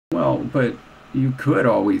Well, but you could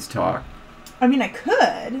always talk. I mean, I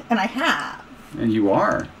could, and I have. And you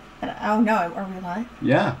are. And, oh, no, are we live?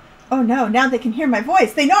 Yeah. Oh, no, now they can hear my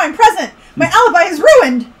voice. They know I'm present. My alibi is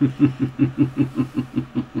ruined.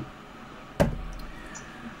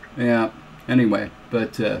 Yeah. Anyway,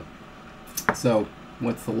 but, so,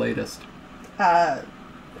 what's the latest?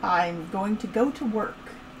 I'm going to go to work.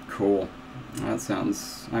 Cool. That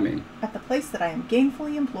sounds, I mean... At the place that I am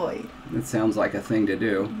gainfully employed. It sounds like a thing to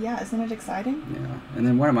do. Yeah, isn't it exciting? Yeah. And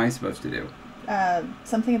then what am I supposed to do?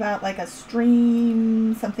 Something about like a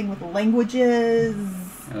stream, something with languages.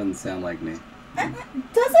 That doesn't sound like me. Does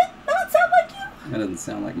it not sound like you? That doesn't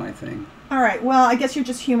sound like my thing. All right, well, I guess you're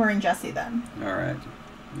just humoring Jesse then. All right.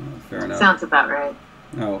 Well, fair enough. Sounds about right.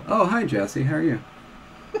 Oh, hi, Jesse. How are you?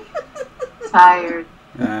 Tired.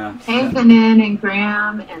 Hey, Yeah. Benin and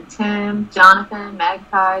Graham and Tim, Jonathan,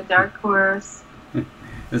 Magpie, Dark Horse.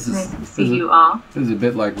 This is, Nice to see you all. This is a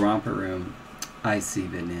bit like Romper Room. I see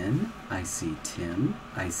Benin. I see Tim.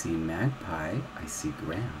 I see Magpie. I see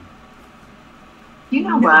Graham. You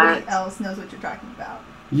know Nobody what? else knows what you're talking about.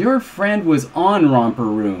 Your friend was on Romper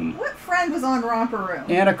Room. What friend was on Romper Room?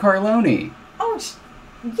 Anna Carlone. Oh,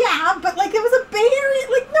 yeah, but like it was a Bay Area,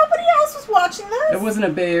 like nobody else was watching this. It wasn't a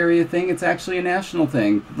Bay Area thing. It's actually a national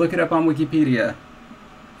thing. Look it up on Wikipedia.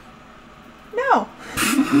 No.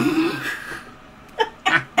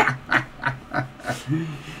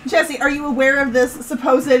 Jesse, are you aware of this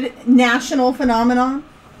supposed national phenomenon?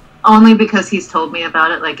 Only because he's told me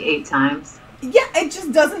about it like 8 times. Yeah, it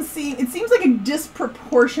just doesn't seem, it seems like a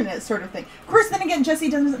disproportionate sort of thing. Of course, then again, Jesse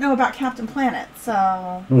doesn't know about Captain Planet,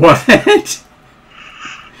 so... What?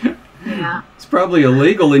 Yeah. It's probably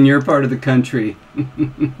illegal in your part of the country.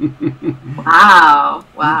 Wow.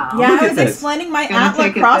 Wow. Yeah, Look I at was this. explaining my Gonna Atlas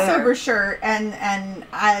take it crossover there. shirt, and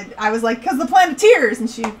I was like, because the Planeteers, and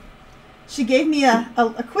she gave me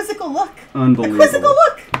a quizzical look. Unbelievable. A quizzical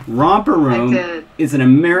look! Romper Room did. is an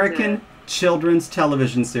American children's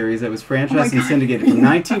television series that was franchised and syndicated from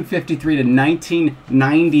 1953 to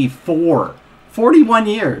 1994. 41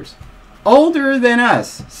 years. Older than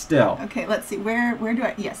us, still. Okay, let's see. Where do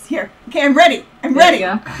I... Yes, here. Okay, I'm ready. I'm There ready. you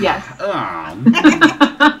go. Yes.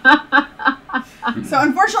 So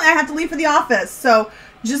unfortunately, I have to leave for the office. So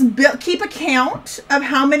just keep a count of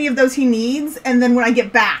how many of those he needs, and then when I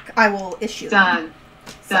get back, I will issue them.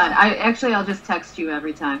 Done. I'll just text you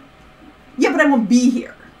every time. Yeah, but I won't be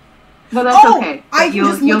here. Well, that's Oh, okay. I can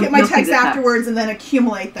just look at my you'll see text the afterwards and then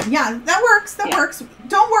accumulate them. Yeah, that works. That Yeah. works.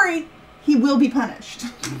 Don't worry. He will be punished.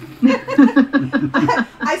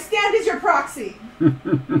 I stand as your proxy.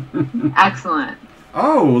 Excellent.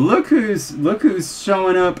 Oh, look who's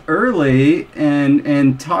showing up early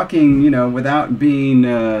and talking, without being,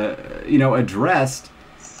 addressed.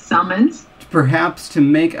 Summoned. Perhaps to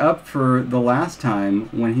make up for the last time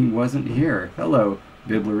when he wasn't here. Hello,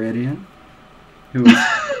 Bibleridian. Who is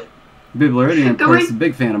Bibleridian, of course, is a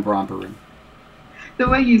big fan of Romper Room. The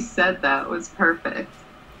way you said that was perfect.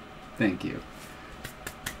 Thank you.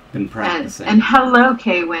 Been practicing. And hello,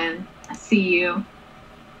 K-Win. I see you.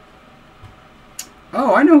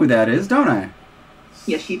 Oh, I know who that is, don't I?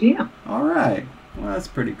 Yes, you do. All right. Well, that's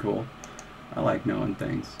pretty cool. I like knowing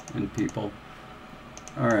things and people.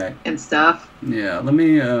 All right. And stuff. Yeah. Let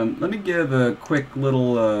me give a quick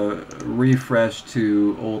little refresh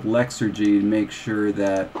to old Lexergy to make sure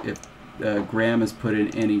that if Graham has put in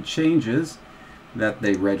any changes, that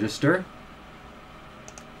they register.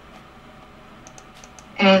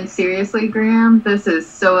 And seriously, Graham, this is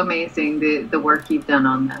so amazing, the work you've done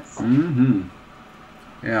on this. Mm-hmm.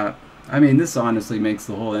 Yeah. I mean, this honestly makes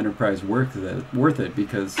the whole enterprise worth it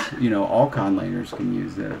because, all conlaners can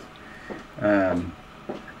use this. And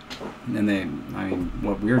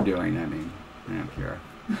what we're doing, I don't care.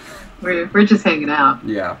 We're just hanging out.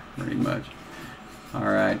 Yeah, pretty much. All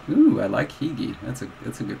right. Ooh, I like Higi. That's a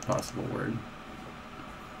good possible word.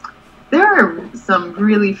 There are some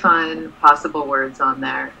really fun possible words on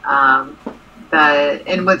there. And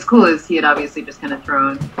what's cool is he had obviously just kind of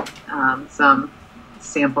thrown some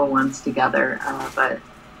sample ones together, but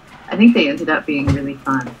I think they ended up being really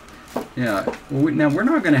fun. Yeah. Well, now we're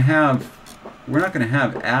not going to have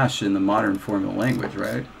Ash in the modern formal language,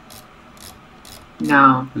 right?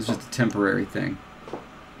 No. It's just a temporary thing.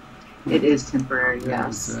 It is temporary,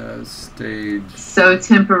 yes. It's stage... So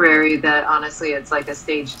temporary that honestly it's like a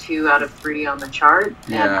stage 2 out of 3 on the chart.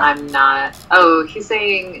 Yeah. And I'm not... Oh, he's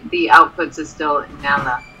saying the outputs is still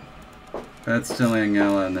Nala. That's still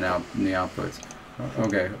Angela in the outputs.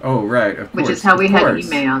 Okay. Oh, right. Of course. Which is how we had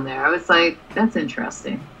course. Ime on there. I was like, that's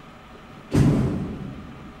interesting. All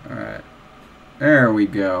right. There we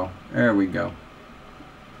go. There we go.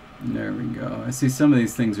 There we go. I see some of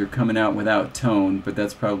these things are coming out without tone, but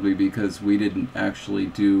that's probably because we didn't actually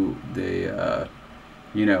do the,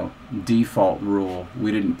 you know, default rule.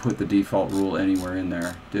 We didn't put the default rule anywhere in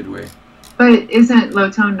there, did we? But isn't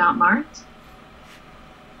low tone not marked?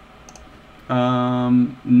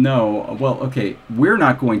 No. Well, okay, we're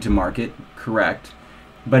not going to mark it, correct,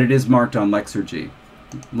 but it is marked on Lexergy.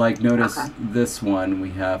 Like, notice this one,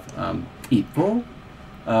 we have equal,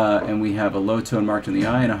 and we have a low tone marked in the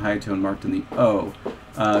I and a high tone marked in the O.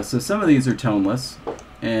 So some of these are toneless,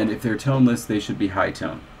 and if they're toneless, they should be high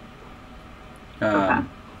tone.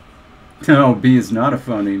 No, B is not a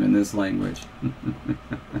phoneme in this language.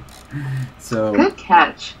 So good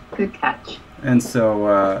catch. Good catch. And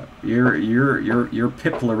so you're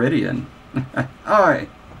Pipleridian. Oi.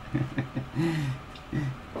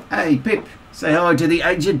 Hey, Pip, say hello to the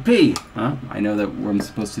aged P. Huh? I know that I'm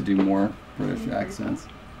supposed to do more British accents.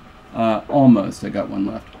 Almost. I got one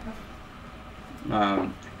left.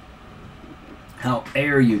 How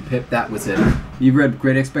are you, Pip? That was it. You read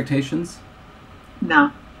Great Expectations?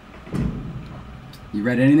 No. You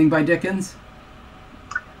read anything by Dickens?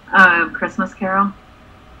 Christmas Carol.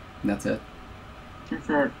 That's it? That's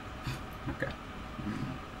it. Okay.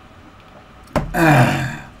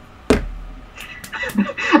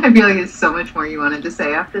 I feel like there's so much more you wanted to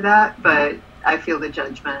say after that, but I feel the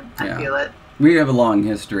judgment. I feel it. We have a long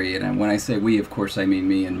history, and when I say we, of course, I mean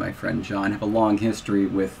me and my friend John have a long history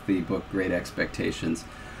with the book Great Expectations.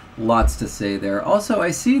 Lots to say there. Also,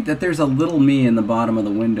 I see that there's a little me in the bottom of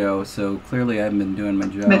the window, so clearly I haven't been doing my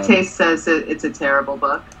job. Matisse says it's a terrible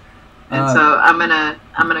book, and so I'm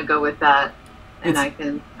gonna go with that, and I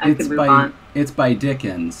can move on. It's by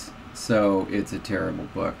Dickens, so it's a terrible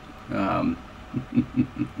book.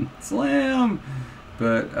 Slam.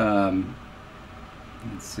 But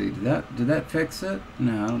let's see. Did that fix it?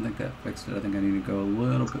 No, I don't think that fixed it. I think I need to go a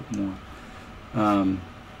little bit more.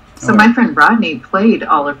 So my friend Rodney played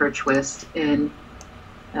Oliver Twist in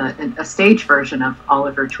a stage version of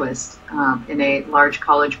Oliver Twist in a large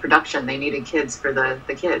college production. They needed kids for the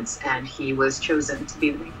kids, and he was chosen to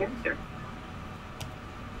be the main character.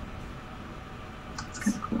 It's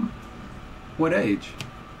kind of cool. What age?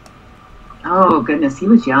 Oh, goodness, he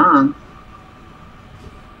was young.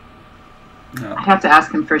 No. I have to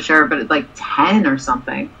ask him for sure, but like 10 or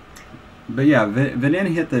something. But yeah, Vanin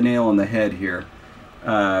hit the nail on the head here.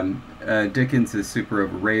 Dickens is super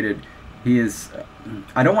overrated. He is,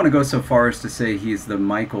 I don't want to go so far as to say he's the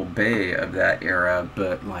Michael Bay of that era,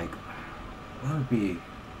 but like, what would be?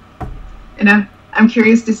 And I'm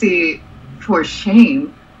curious to see, for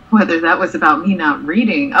shame, whether that was about me not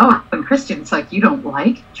reading. Oh, and Christian's like, you don't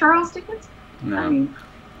like Charles Dickens? No.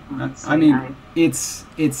 I mean, it's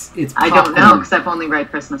popcorn. I don't know, because I've only read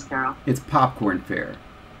Christmas Carol. It's popcorn fare.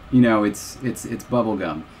 You know, it's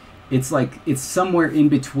bubblegum. It's like, it's somewhere in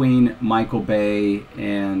between Michael Bay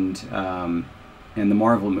and the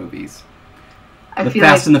Marvel movies. The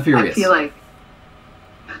Fast and the Furious. I feel like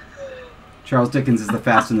Charles Dickens is the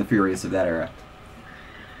Fast and the Furious of that era.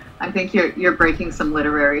 I think you're breaking some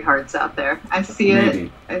literary hearts out there. I see it.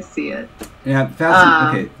 Maybe. I see it. Yeah,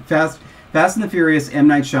 Fast and the Furious. M.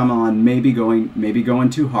 Night Shyamalan may be going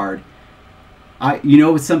too hard. You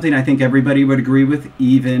know, it's something I think everybody would agree with,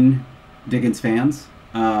 even Dickens fans.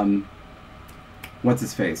 What's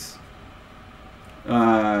his face?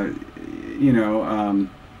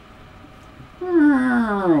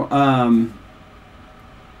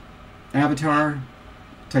 Avatar,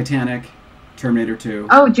 Titanic, Terminator 2.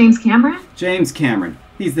 Oh, James Cameron? James Cameron.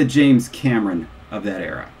 He's the James Cameron of that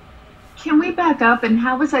era. Can we back up? And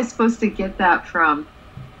how was I supposed to get that from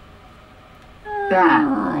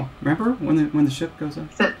that? Remember when the ship goes up?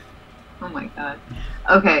 Oh my god.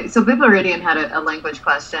 Okay, so Bibleridian had a language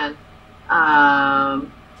question. A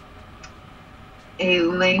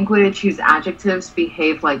language whose adjectives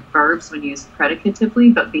behave like verbs when used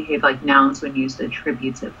predicatively, but behave like nouns when used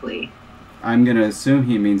attributively. I'm gonna assume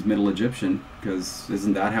he means Middle Egyptian, because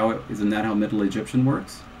isn't that how Middle Egyptian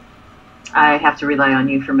works? I have to rely on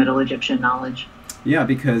you for Middle Egyptian knowledge. Yeah,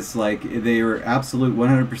 because like they are absolute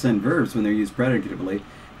 100% verbs when they're used predicatively,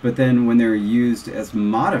 but then when they're used as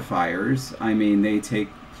modifiers, I mean, they take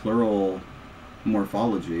plural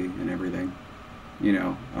morphology and everything. You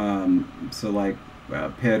know, so like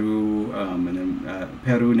Peru, and then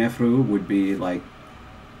Peru Nefru would be like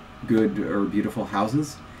good or beautiful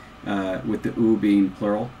houses, with the U being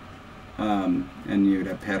plural, and you'd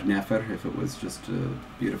have Per Nefer if it was just a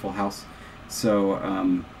beautiful house. So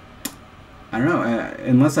I don't know.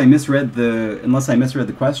 Unless I misread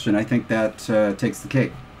the question, I think that takes the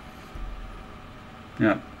cake.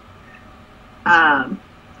 Yeah. Have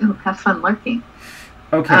fun lurking.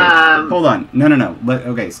 Okay, hold on. No.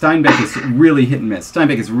 Okay, Steinbeck is really hit and miss.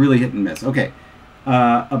 Okay.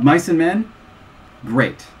 Of Mice and Men?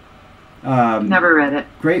 Great. Never read it.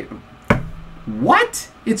 Great. What?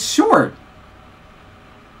 It's short.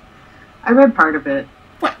 I read part of it.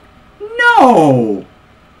 What? No!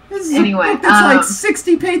 This is Anyway, a book that's like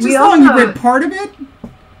 60 pages long. You read part of it?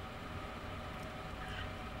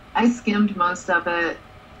 I skimmed most of it.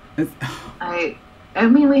 I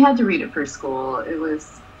mean, we had to read it for school. It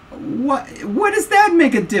was... What does that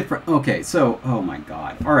make a difference? Okay, so, oh my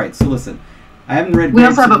god. Alright, so listen. I haven't read We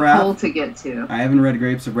Grapes also have of a Wrath. poll to get to. I haven't read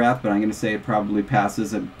Grapes of Wrath, but I'm going to say it probably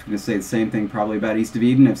passes. I'm going to say the same thing probably about East of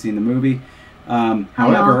Eden. I've seen the movie.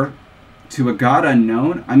 However, To a God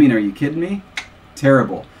Unknown, I mean, are you kidding me?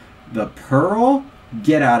 Terrible. The Pearl?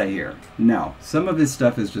 Get out of here. No. Some of his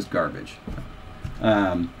stuff is just garbage.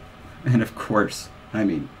 And of course, I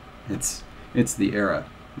mean, it's the era.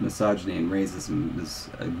 Misogyny and racism is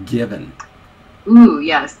a given. Ooh,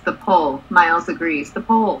 yes, the poll. Miles agrees. The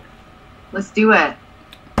poll. Let's do it.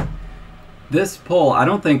 This poll, I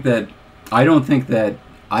don't think that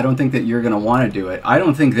you're going to want to do it. I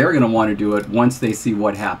don't think they're going to want to do it once they see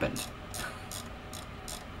what happened.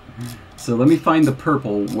 So let me find the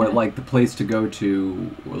purple, what like the place to go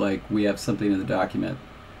to, like we have something in the document.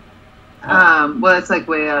 Well, it's like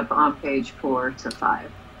way up on page 4 to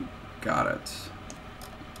 5. Got it.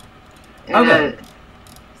 Okay.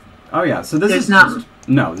 Oh yeah, so this is not...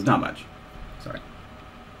 No, there's not much. Sorry.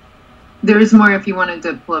 There's more if you wanted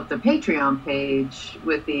to pull up the Patreon page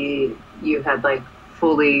with you had like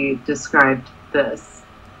fully described this.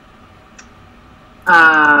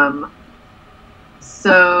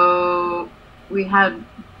 So we had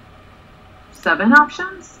 7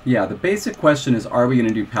 options? Yeah, the basic question is, are we going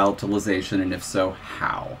to do palatalization, and if so,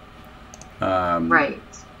 how? Right.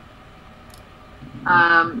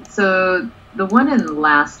 So the one in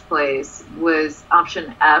last place was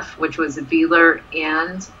option F, which was velar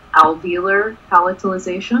and alveolar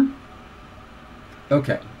palatalization.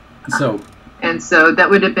 Okay, so... and so that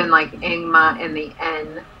would have been like ingma and the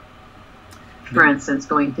N, for instance,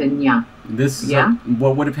 going to nya.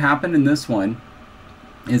 What would have happened in this one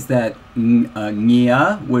is that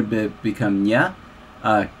nya would become nya,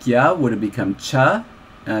 kya would have become cha,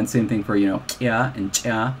 and same thing for, kya and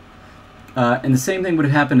cha. And the same thing would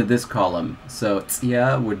have happened to this column. So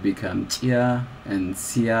tia would become tia, and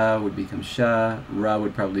sia would become sha, ra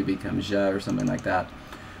would probably become ja, or something like that.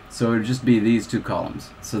 So it would just be these 2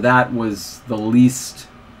 columns. So that was the least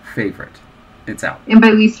favorite. It's out. And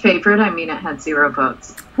by least favorite, I mean it had 0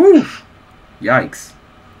 votes. Whew! Yikes.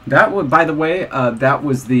 That was, by the way, that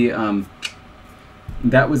was the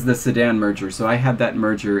Sedan merger. So I had that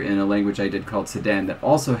merger in a language I did called Sedan that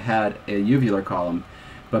also had a uvular column.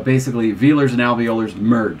 But basically, velars and alveolars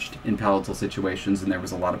merged in palatal situations, and there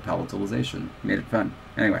was a lot of palatalization. Made it fun.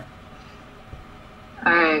 Anyway.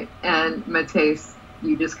 All right, and Mateus,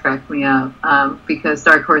 you just cracked me up because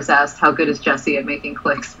Dark Horse asked, how good is Jesse at making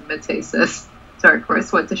clicks? And Mateus says, Dark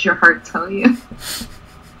Horse, what does your heart tell you?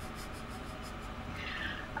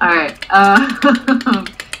 All right.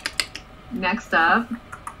 Next up,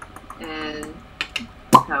 and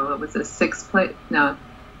what was this? 6th place? No.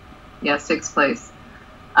 Yeah, 6th place.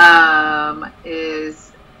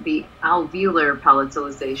 Is the alveolar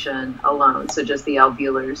palatalization alone. So just the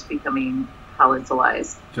alveolars becoming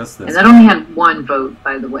palatalized. Just this. And that only had 1 vote,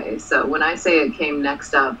 by the way. So when I say it came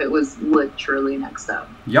next up, it was literally next up.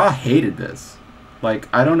 Y'all hated this. Like,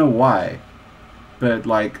 I don't know why. But,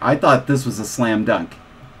 like, I thought this was a slam dunk.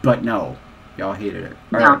 But no. Y'all hated it.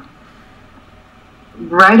 All right.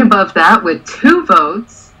 Right above that, with 2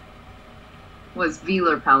 votes, was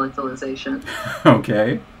velar palatalization.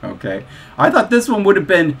 Okay. I thought this one would have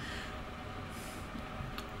been...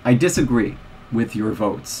 I disagree with your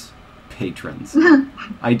votes, patrons.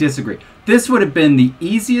 I disagree. This would have been the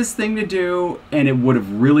easiest thing to do, and it would have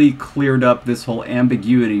really cleared up this whole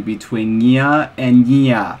ambiguity between nya and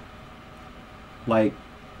nya. Like,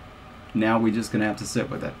 now we're just going to have to sit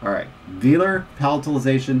with it. All right. Velar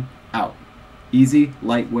palatalization, out. Easy,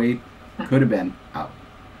 lightweight, could have been, out.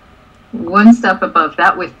 1 step above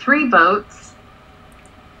that with 3 votes.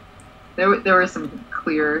 There were some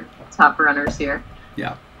clear top runners here.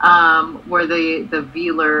 Yeah. Were the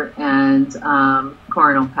velar and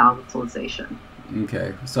coronal palatalization.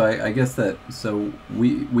 Okay, so I guess that, so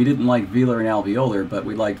we didn't like velar and alveolar, but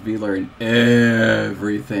we liked velar in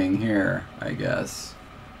everything here, I guess.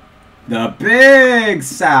 The big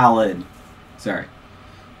salad! Sorry.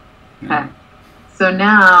 Okay. So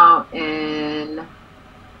now in...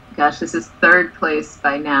 Gosh, this is 3rd place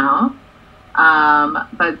by now.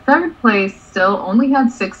 But 3rd place still only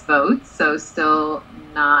had 6 votes, so still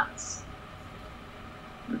not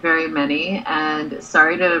very many. And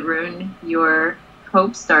sorry to ruin your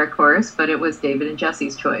hopes, Dark Horse, but it was David and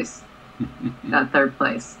Jesse's choice. Got third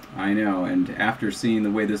place. I know, and after seeing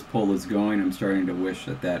the way this poll is going, I'm starting to wish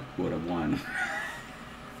that would have won.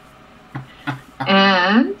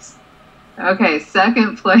 And, okay,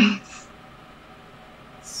 second place.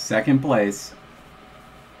 Second place.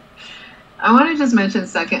 I want to just mention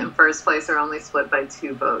second and first place are only split by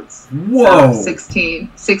 2 votes. Whoa! So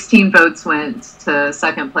 16 votes went to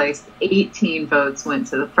second place, 18 votes went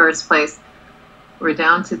to the first place. We're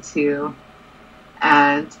down to 2.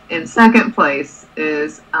 And in second place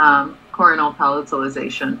is coronal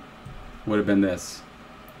palatalization. Would have been this.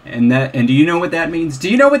 And do you know what that means? Do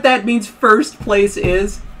you know what that means first place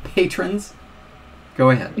is, patrons?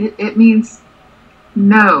 Go ahead. It means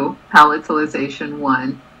no palatalization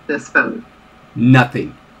won this vote.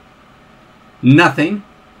 Nothing. Nothing.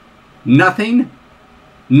 Nothing.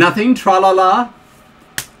 Nothing. Tra-la-la.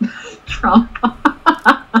 Tra-la.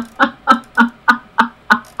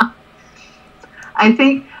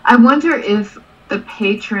 I wonder if the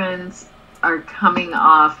patrons are coming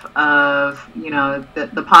off of,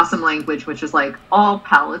 the possum language, which is like all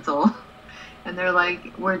palatal. And they're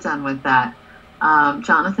like, we're done with that.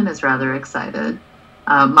 Jonathan is rather excited.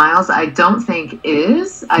 Miles, I don't think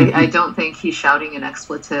is. I don't think he's shouting an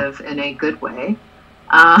expletive in a good way.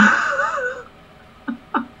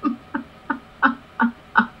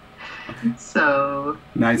 So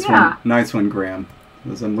nice one, nice one, Graham.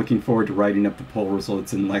 As I'm looking forward to writing up the poll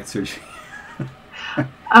results in Lexergy.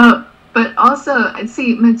 But also,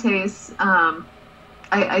 see, Mateus,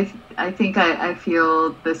 I think I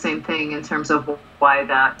feel the same thing in terms of why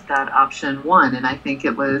that option won. And I think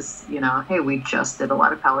it was, hey, we just did a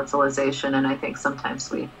lot of palatalization, and I think sometimes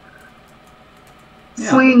we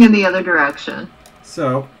swing in the other direction.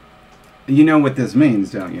 So, you know what this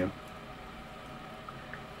means, don't you?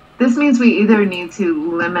 This means we either need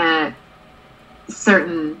to limit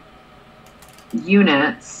certain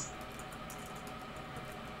units,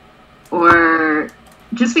 or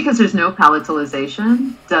just because there's no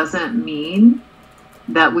palatalization doesn't mean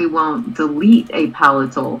that we won't delete a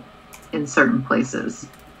palatal in certain places.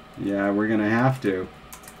 Yeah, we're gonna have to.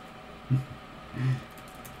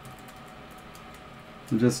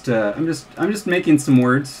 I'm just making some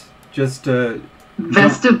words.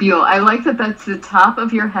 Vestibule. I like that. That's the top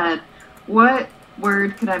of your head. What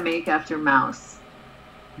word could I make after mouse?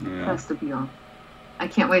 Yeah. Vestibule. I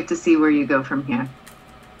can't wait to see where you go from here.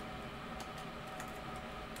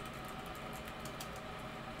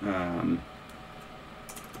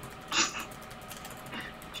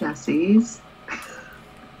 Jesse's.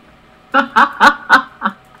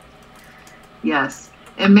 Yes.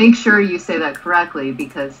 And make sure you say that correctly,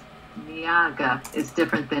 because Nyaga is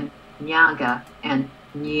different than Nyaga and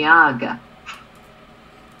Nyaga.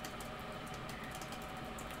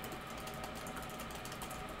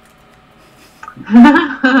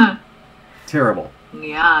 Terrible.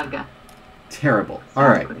 Nyaga. Terrible. Exactly. All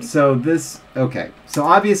right. So okay. So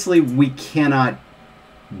obviously we cannot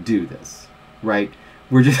do this, right?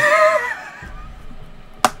 We're just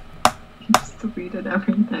deleted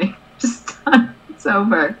everything. Just done. It's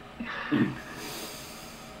over.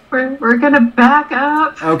 We're gonna back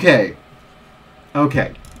up. Okay.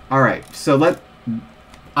 Okay. All right. So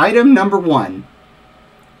item number 1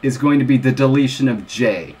 is going to be the deletion of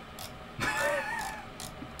J.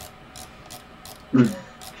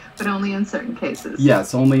 But only in certain cases.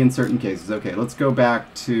 Yes, only in certain cases. Okay, let's go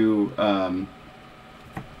back to.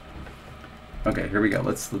 Okay, here we go.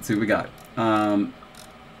 Let's see what we got.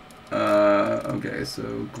 Okay,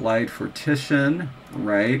 so glide fortition,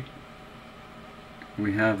 right?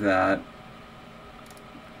 We have that.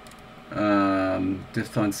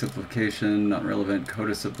 Diphthong simplification, not relevant.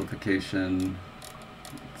 Coda simplification.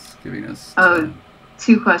 It's giving us.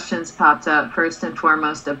 2 questions popped up. First and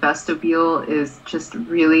foremost, a vestibule is just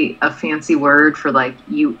really a fancy word for, like,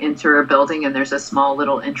 you enter a building and there's a small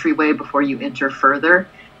little entryway before you enter further.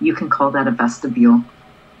 You can call that a vestibule.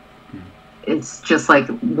 It's just like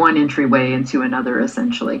one entryway into another,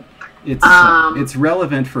 essentially. It's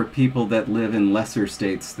relevant for people that live in lesser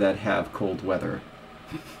states that have cold weather.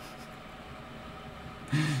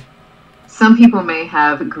 Some people may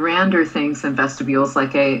have grander things than vestibules,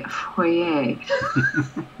 like a foyer.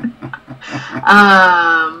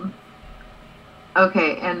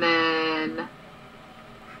 Okay, and then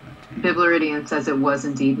Biblaridian says it was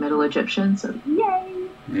indeed Middle Egyptian, so yay!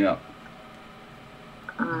 Yeah.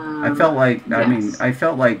 I felt like, yes. I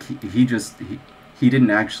felt like he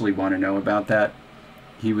didn't actually want to know about that.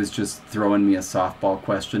 He was just throwing me a softball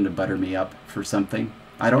question to butter me up for something.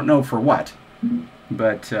 I don't know for what,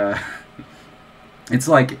 But it's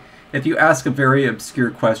like if you ask a very obscure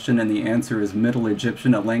question and the answer is Middle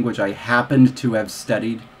Egyptian, a language I happened to have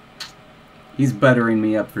studied, he's buttering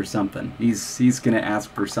me up for something. He's going to ask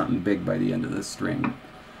for something big by the end of this stream.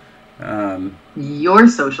 Your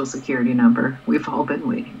social security number. We've all been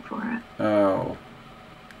waiting for it. Oh.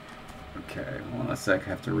 Okay, hold on a sec. I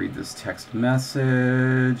have to read this text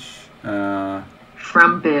message.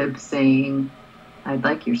 From Bib saying, I'd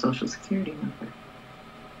like your social security number.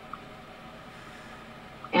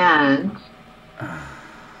 And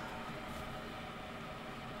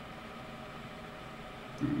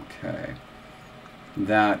okay.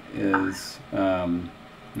 That is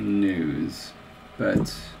news,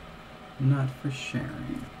 but not for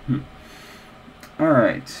sharing. All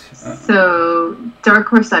right. So, Dark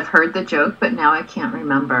Horse, I've heard the joke, but now I can't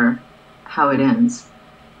remember how it ends.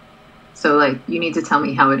 So, like, you need to tell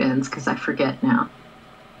me how it ends, because I forget now.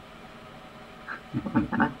 Oh my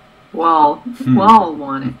God. Wall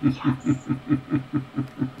want it. Yes.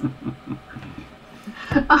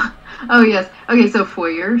 Oh, yes. Okay, so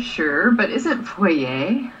foyer, sure, but isn't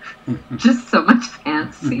foyer just so much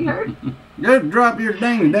fancier? Just drop your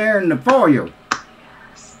thing there in the foyer.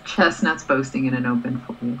 Chestnuts boasting in an open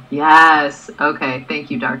foyer. Yes. Okay. Thank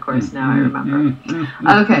you, Dark Horse. Now I remember.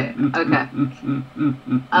 Okay.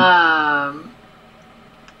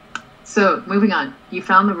 So moving on. You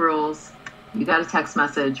found the rules. You got a text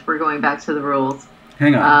message. We're going back to the rules.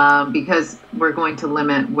 Hang on. Because we're going to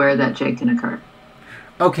limit where that J can occur.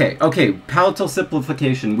 Okay. Palatal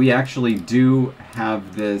simplification. We actually do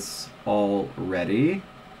have this already.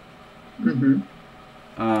 Mm-hmm.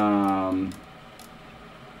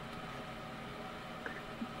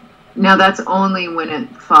 Now that's only when it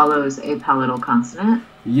follows a palatal consonant.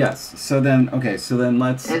 Yes. So then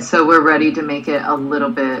let's. And so we're ready to make it a little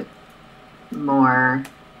bit more.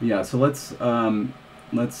 Yeah. So let's.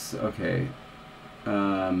 Okay.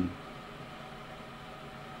 How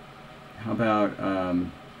about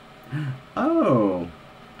Oh.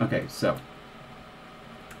 Okay. So.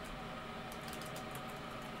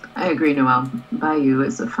 I agree, Noelle. Bayou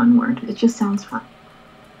is a fun word. It just sounds fun.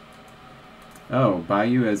 Oh,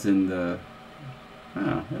 bayou as in the...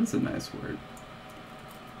 Oh, that's a nice word.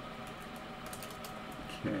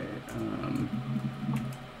 Okay,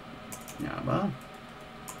 Yaba.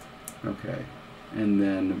 Okay, and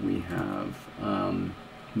then we have,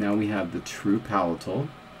 now we have the true palatal.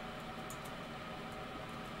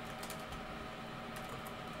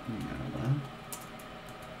 Yaba.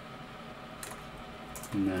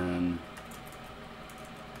 And then...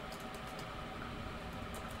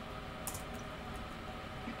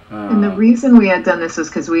 And the reason we had done this was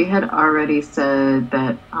because we had already said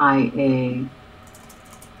that IA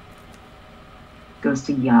goes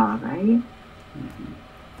to Ya, right? Mm-hmm.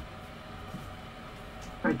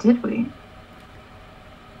 Or did we?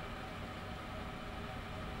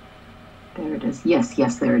 There it is.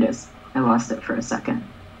 Yes, there it is. I lost it for a second.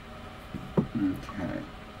 Okay.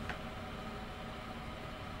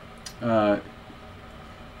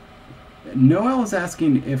 Noelle is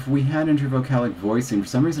asking if we had intervocalic voicing. For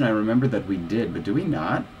some reason I remember that we did, but do we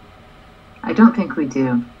not? I don't think we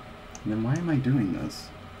do. Then why am I doing this?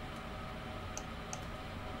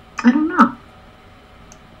 I don't know.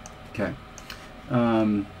 Okay.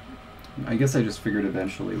 I guess I just figured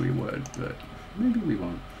eventually we would, but maybe we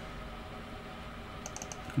won't.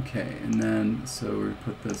 Okay, and then so we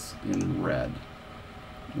put this in red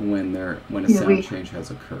when a sound change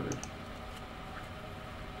has occurred.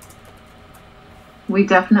 We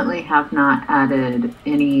definitely have not added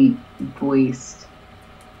any voiced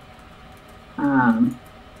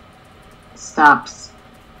stops.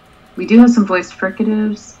 We do have some voiced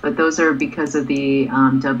fricatives, but those are because of the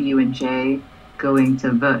W and J going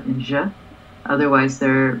to V and J. Otherwise,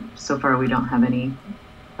 so far we don't have any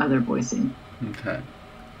other voicing. Okay.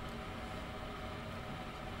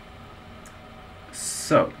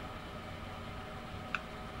 So,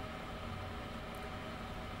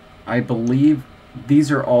 I believe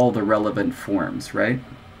these are all the relevant forms, right?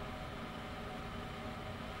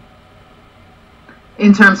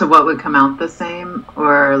 In terms of what would come out the same,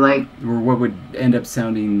 or like... Or what would end up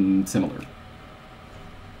sounding similar?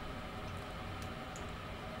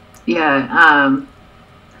 Yeah,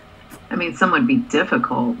 I mean, some would be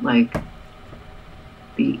difficult, like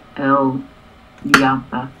the L,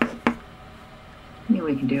 Yapa. I mean,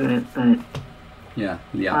 we can do it, but... Yeah,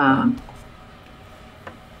 Yapa.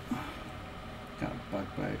 Got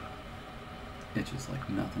bugged by itches like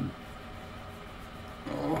nothing.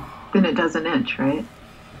 Oh. Then it doesn't itch, right?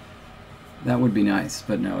 That would be nice,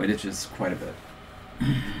 but no, it itches quite a bit.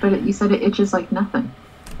 But you said it itches like nothing.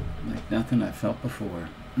 Like nothing I felt before.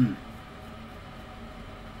 Mm.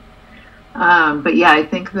 But yeah, I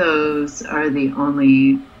think those are the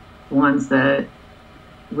only ones that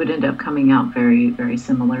would end up coming out very, very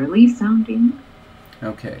similarly sounding.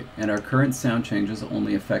 Okay, and our current sound changes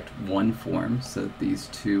only affect one form, so these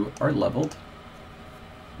two are leveled.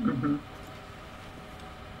 Mm-hmm.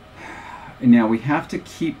 And now we have to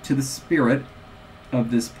keep to the spirit of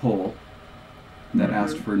this poll that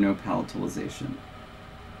asked for no palatalization.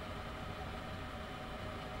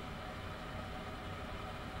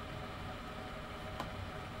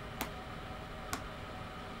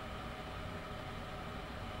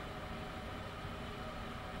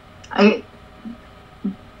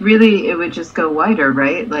 Really, it would just go wider,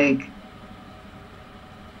 right? Like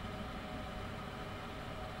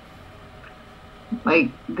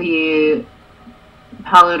the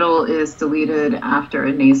palatal is deleted after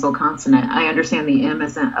a nasal consonant. I understand the M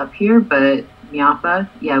isn't up here, but nyapa,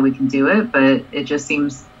 yeah, we can do it, but it just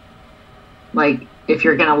seems like if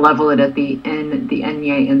you're going to level it at the N, the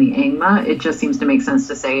Nye, and the Angma, it just seems to make sense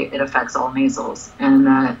to say it affects all nasals, and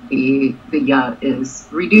that the ya is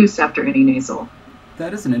reduced after any nasal.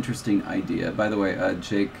 That is an interesting idea. By the way,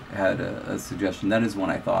 Jake had a suggestion. That is one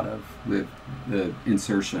I thought of with the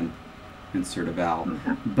insertion, insert a vowel.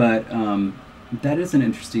 Okay. But that is an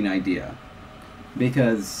interesting idea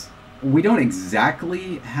because we don't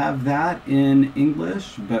exactly have that in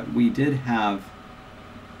English, but we did have,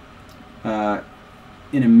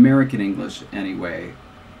 in American English anyway,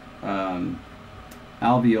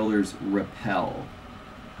 alveolars repel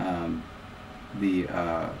the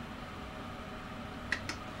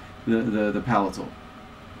palatal.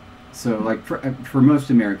 So like for most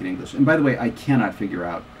American English, and by the way, I cannot figure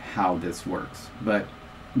out how this works, but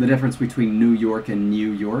the difference between New York and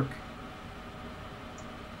New York,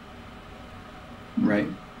 right?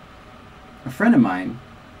 A friend of mine,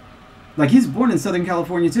 like he's born in Southern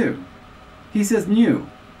California too. He says new,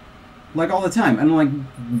 like all the time. And I'm like,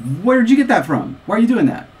 where did you get that from? Why are you doing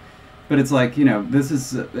that? But it's like, you know, this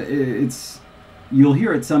is, you'll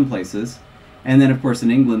hear it some places. And then, of course,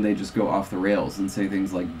 in England, they just go off the rails and say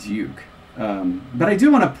things like Duke. But I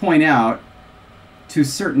do want to point out to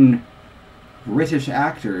certain British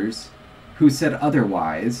actors who said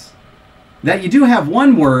otherwise that you do have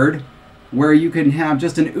one word where you can have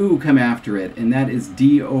just an oo come after it, and that is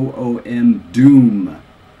D-O-O-M, doom.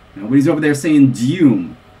 Nobody's over there saying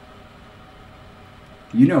doom.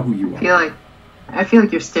 You know who you are. I feel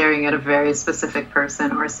like you're staring at a very specific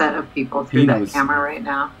person or set of people through that camera right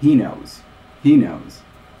now. He knows. He knows.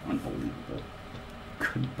 Unbelievable.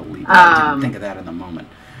 Couldn't believe it. I didn't think of that in the moment.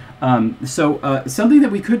 So something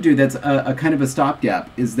that we could do that's a kind of a stopgap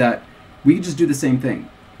is that we could just do the same thing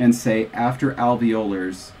and say after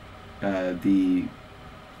alveolars, the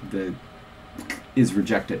is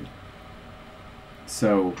rejected.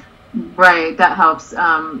 So. Right, that helps.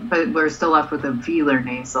 But we're still left with a velar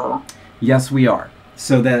nasal. Yes, we are.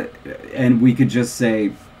 So that, and we could just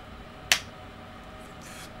say,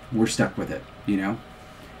 we're stuck with it, you know?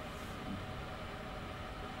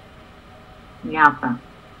 Nyapa.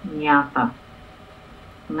 Nyapa.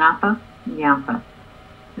 Napa. Nyapa.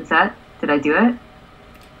 Is that? Did I do it?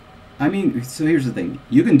 I mean, so here's the thing.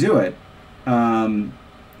 You can do it.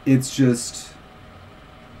 It's just,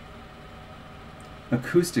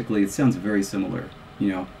 acoustically, it sounds very similar. You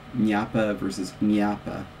know, nyapa versus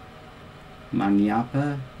nyapa.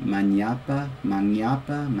 Manyapa, manyapa,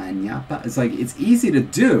 manyapa, manyapa. It's like, it's easy to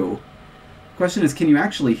do. Question is, can you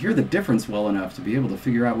actually hear the difference well enough to be able to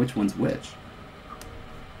figure out which one's which?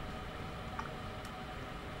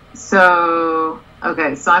 So,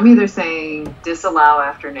 okay, so I'm either saying disallow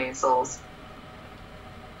after nasals.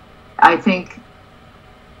 I think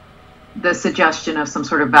the suggestion of some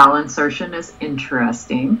sort of vowel insertion is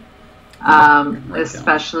interesting.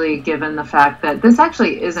 Especially given the fact that this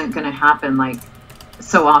actually isn't going to happen like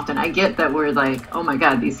so often. I get that we're like, oh my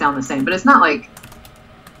god, these sound the same, but it's not like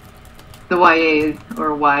the YA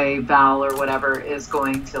or Y vowel or whatever is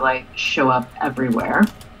going to like show up everywhere.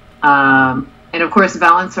 And of course,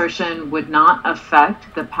 vowel insertion would not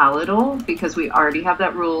affect the palatal because we already have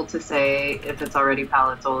that rule to say if it's already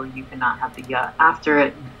palatal, you cannot have the ya after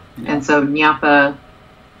it. Yeah. And so nyapa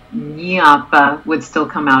would still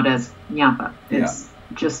come out as nyapa. It's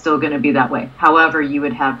just still going to be that way. However, you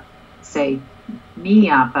would have, say,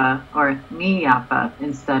 nyapa or nyapa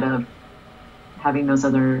instead of having those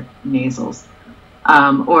other nasals.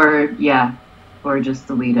 Or just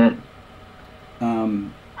delete it.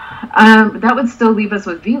 That would still leave us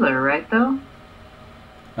with velar, right, though?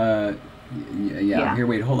 Yeah. Here,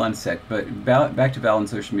 wait, hold on a sec. But back to vowel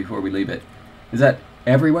insertion before we leave it. Is that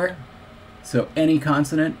everywhere? So any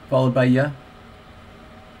consonant followed by ya?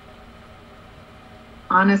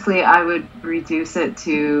 Honestly, I would reduce it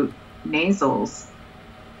to nasals.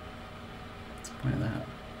 What's the point of that?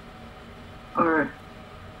 Or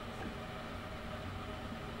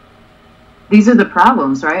these are the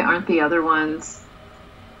problems, right? Aren't the other ones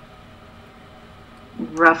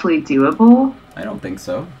roughly doable? I don't think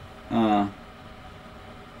so.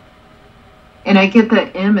 And I get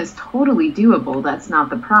that M is totally doable. That's not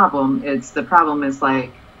the problem. The problem is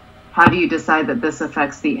like, how do you decide that this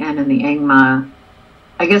affects the N and the angma?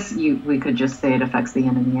 I guess we could just say it affects the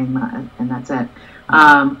N and the angma, and that's it.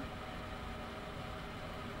 I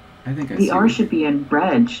think the R should be in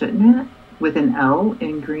red, shouldn't it? With an L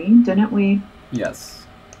in green, didn't we? Yes.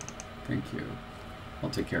 Thank you.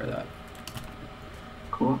 I'll take care of that.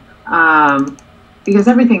 Cool. Because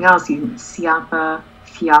everything else, siapa,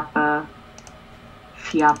 fiapa,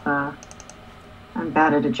 fiapa. I'm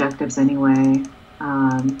bad at adjectives anyway.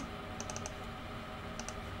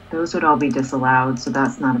 Those would all be disallowed, so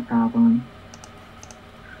that's not a problem.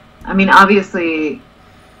 I mean, obviously,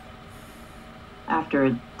 after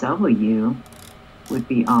a W would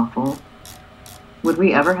be awful. Would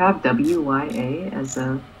we ever have WYA as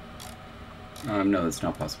a... No, that's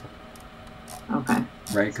not possible. Okay.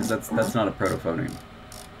 Right, because that's not a protophoneme.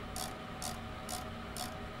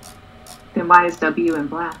 Then why is W in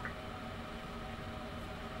black?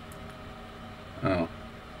 Oh.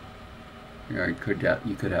 Yeah, you could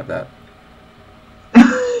have that.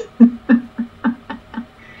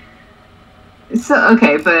 So,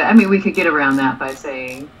 okay, but I mean, we could get around that by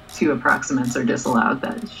saying two approximants are disallowed.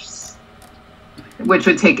 Which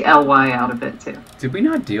would take LY out of it too. Did we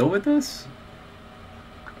not deal with this?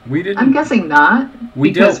 We didn't. I'm guessing not,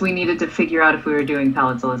 because we needed to figure out if we were doing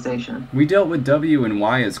palatalization. We dealt with W and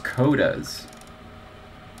Y as codas.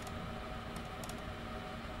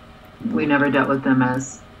 We never dealt with them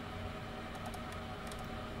as...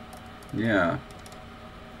 Yeah.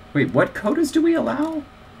 Wait, what codas do we allow?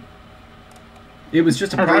 It was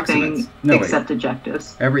just approximants. Everything except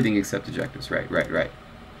adjectives. Everything except adjectives. Right.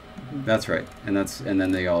 Mm-hmm. That's right. And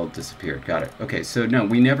then they all disappeared. Got it. Okay, so no,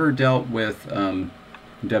 we never dealt with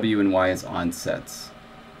W and Y as onsets.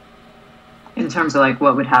 In terms of like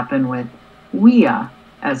what would happen with WIA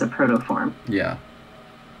as a protoform. Yeah.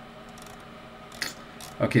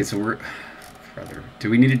 Okay, so do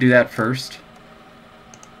we need to do that first?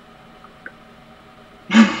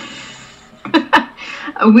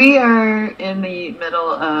 We are in the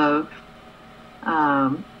middle of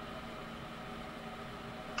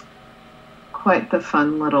quite the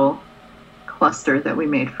fun little cluster that we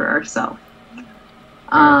made for ourselves.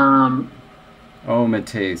 Oh,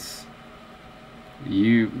 Matisse,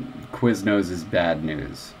 Quiznos is bad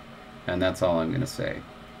news, and that's all I'm going to say.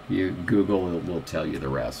 Google will tell you the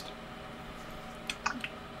rest.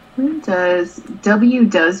 W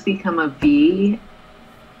does become a V,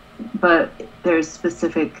 but there's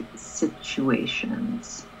specific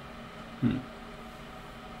situations.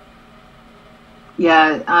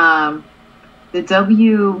 Yeah, the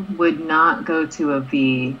W would not go to a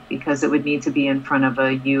V because it would need to be in front of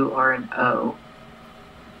a U or an O.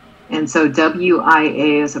 And so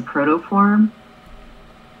WIA as a protoform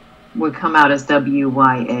would come out as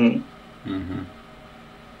WYA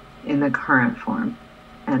in the current form.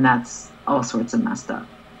 And that's all sorts of messed up.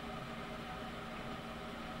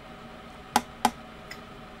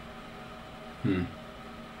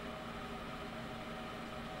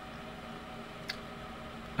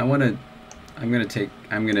 I'm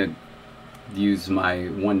gonna use my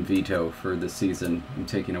one veto for this season. I'm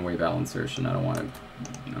taking away vowel insertion. I don't want to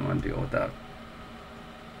deal with that.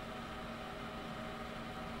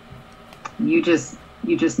 You just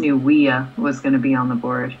knew WIA was going to be on the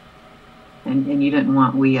board, and you didn't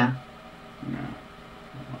want WIA. No, I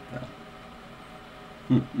want that.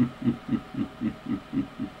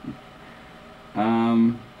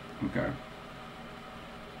 Okay.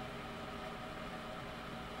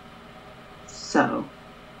 So,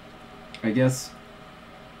 I guess,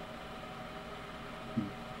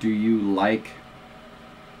 do you like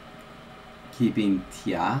keeping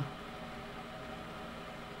tia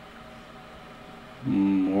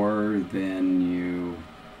more than you...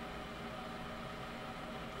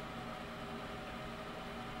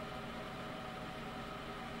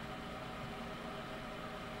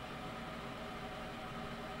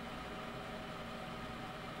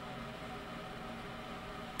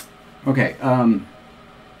 Okay,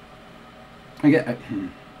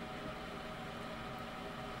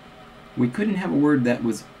 we couldn't have a word that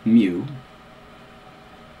was mu.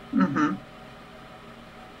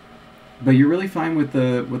 But you're really fine with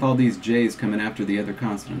all these J's coming after the other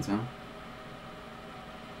consonants, huh?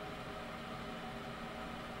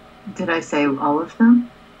 Did I say all of them?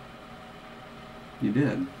 You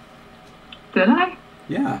did. Did I?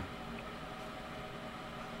 Yeah.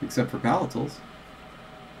 Except for palatals.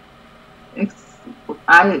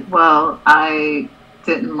 I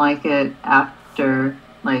didn't like it after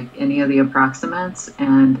like any of the approximants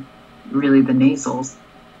and really the nasals.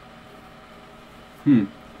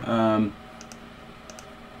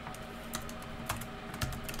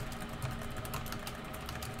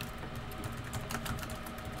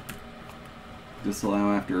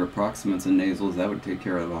 Disallow after approximants and nasals, that would take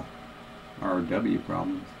care of the RW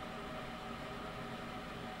problems.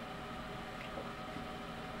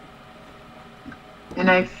 And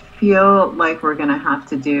I feel like we're going to have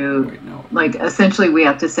to do, Wait, no. like, essentially we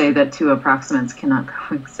have to say that two approximants cannot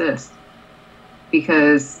coexist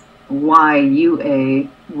because YUA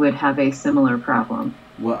would have a similar problem.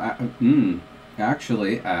 Well,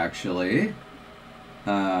 actually.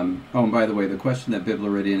 Oh, and by the way, the question that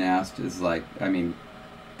Bibleridian asked is like, I mean,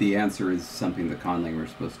 the answer is something that conlanger is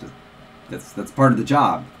supposed to. That's part of the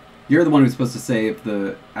job. You're the one who's supposed to say if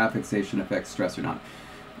the affixation affects stress or not.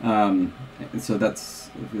 So that's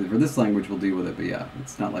for this language, we'll deal with it. But yeah,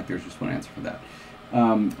 it's not like there's just one answer for that.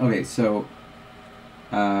 Okay, so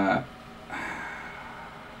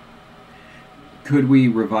could we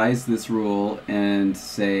revise this rule and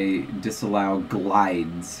say disallow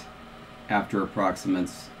glides after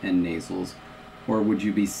approximants and nasals, or would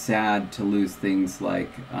you be sad to lose things like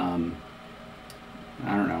I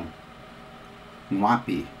don't know,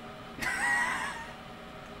 mwapi?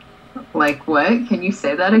 Like what? Can you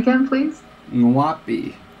say that again, please?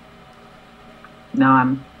 Mwapi. No,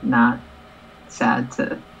 I'm not sad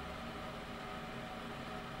to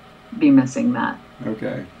be missing that.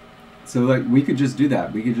 Okay. So like we could just do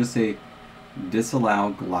that. We could just say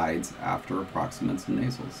disallow glides after approximants and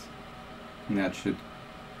nasals. And that should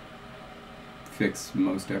fix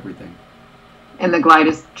most everything. And the glide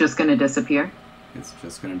is just going to disappear? It's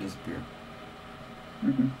just going to disappear.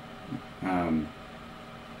 Mm-hmm.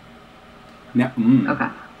 Now, Okay.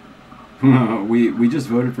 we just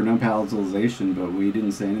voted for no palatalization, but we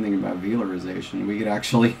didn't say anything about velarization. We could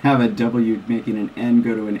actually have a W making an N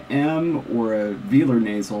go to an M or a velar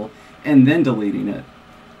nasal and then deleting it.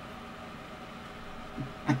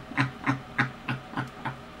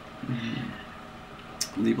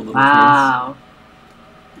 Leave a little Wow.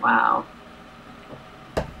 Trace. Wow.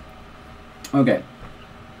 Okay.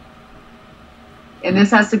 And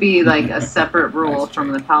this has to be like a separate rule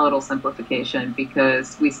from the palatal simplification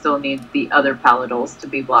because we still need the other palatals to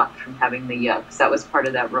be blocked from having the yucks. That was part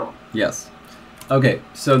of that rule. Yes. Okay,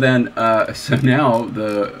 so then, so now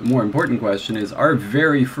the more important question is, our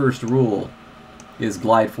very first rule is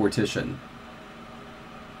glide fortition.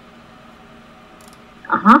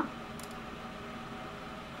 Uh-huh.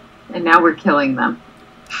 And now we're killing them.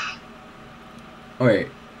 Oh, wait.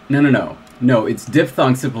 No. No, it's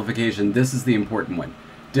diphthong simplification. This is the important one.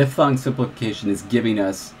 Diphthong simplification is giving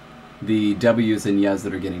us the W's and Y's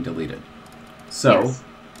that are getting deleted. So, yes.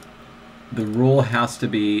 The rule has to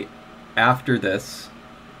be after this.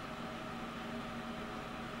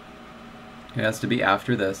 It has to be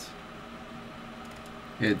after this.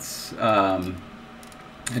 It's,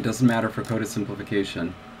 it doesn't matter for coded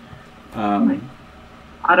simplification.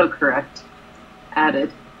 Autocorrect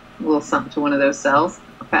added a little something to one of those cells.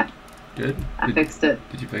 Okay. Good. I fixed it.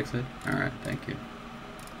 Did you fix it? All right, thank you.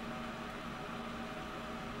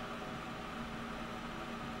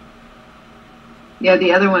 Yeah,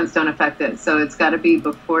 the other ones don't affect it, so it's got to be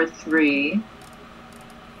before 3.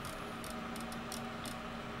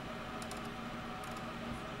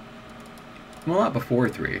 Well, not before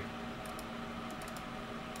 3.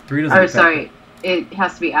 3 doesn't. Oh, sorry. It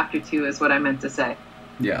has to be after 2 is what I meant to say.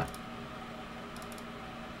 Yeah.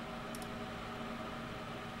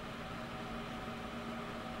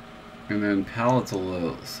 And then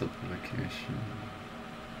palatal simplification.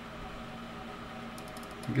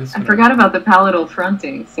 I forgot about the palatal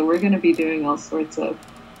fronting, so we're going to be doing all sorts of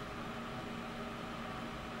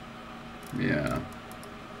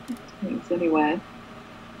things anyway.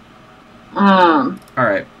 All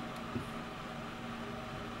right.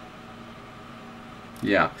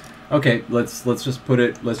 Yeah. Okay. Let's just put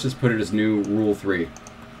it. Let's just put it as new rule 3,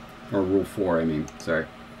 or rule 4. I mean, sorry,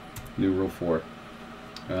 new rule 4.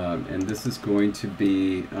 And this is going to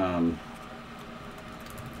be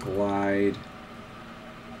glide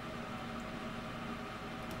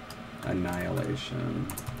annihilation.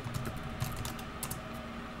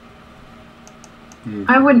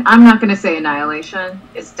 I'm not going to say annihilation.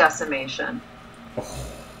 It's decimation. Oh,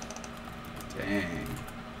 dang.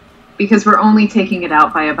 Because we're only taking it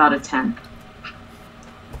out by about a 10th.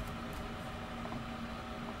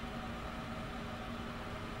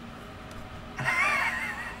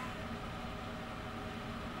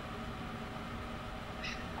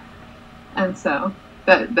 And so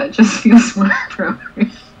that just feels more appropriate.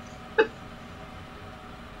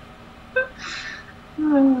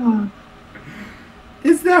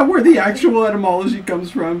 Is that where the actual etymology comes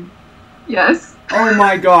from? Yes. Oh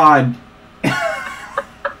my god.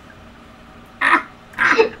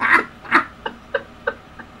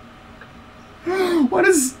 What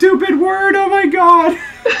a stupid word, oh my god.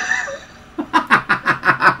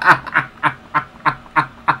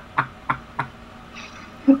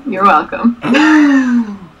 You're welcome.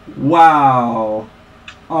 Wow.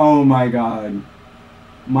 Oh my god.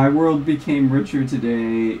 My world became richer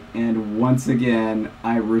today, and once again,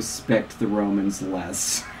 I respect the Romans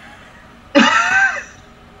less.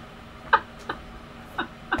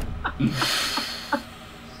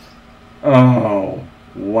 Oh,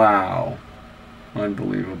 wow.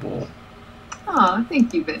 Unbelievable. Oh,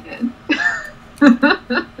 thank you, Ben.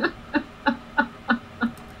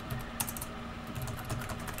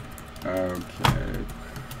 Okay.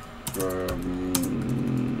 Go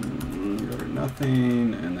to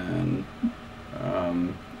nothing, and then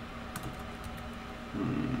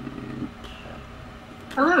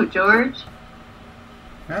Hello, George.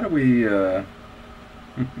 how do we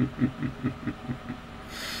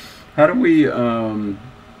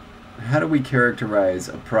how do we characterize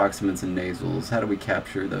approximants and nasals? How do we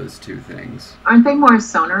capture those two things? Aren't they more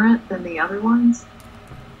sonorant than the other ones?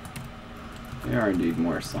 They are indeed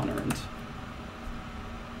more sonorant.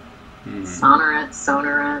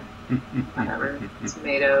 Sonorant, whatever.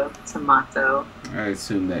 Tomato. I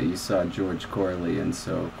assume that you saw George Corley, and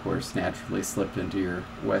so, of course, naturally slipped into your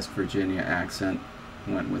West Virginia accent.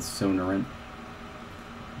 Went with sonorant.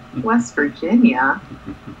 West Virginia?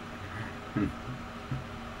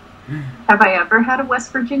 Have I ever had a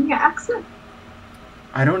West Virginia accent?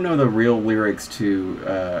 I don't know the real lyrics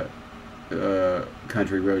to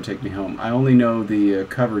Country Road, Take Me Home. I only know the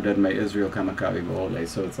cover done by Israel Kamakawi Bolde,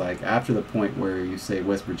 so it's like after the point where you say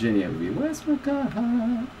West Virginia, it would be West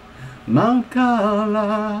Virginia, Mount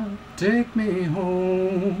Kala, take me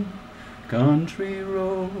home, Country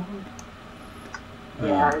Road.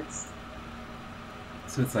 Yeah, it's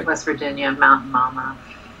so it's like West Virginia, Mountain Mama.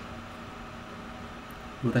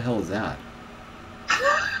 Who the hell is that?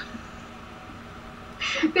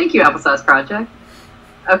 Thank you, Applesauce Project.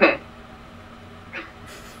 Okay.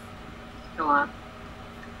 Go on.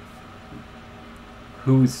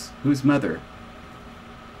 Whose mother?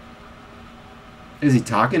 Is he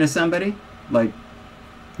talking to somebody? Like,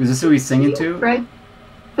 is this who he's singing to? Right.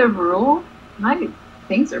 The rule? My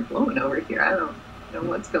things are blowing over here. I don't know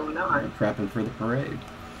what's going on. Prepping for the parade.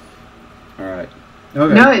 All right.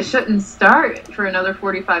 Okay. No, it shouldn't start for another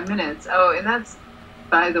 45 minutes. Oh, and that's,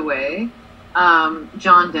 by the way,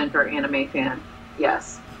 John Denver, anime fan.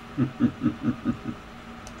 Yes.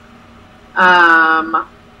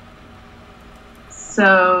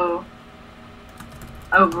 So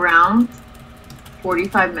around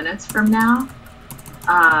 45 minutes from now,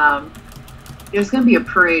 there's going to be a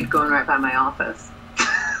parade going right by my office.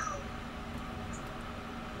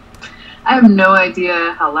 I have no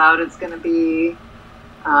idea how loud it's going to be.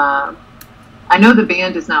 I know the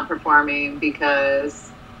band is not performing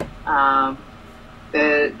because the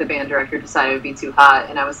band director decided it would be too hot.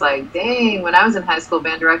 And I was like, dang, when I was in high school,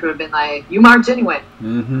 band director would have been like, you march anyway.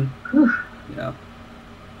 Mm-hmm. Whew. Yeah.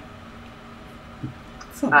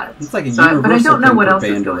 It's like a but I universal don't know thing what for else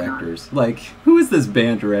is band going directors. Like, who is this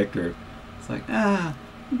band director? It's like,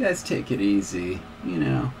 you guys take it easy, you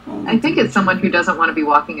know. I think it's someone who doesn't want to be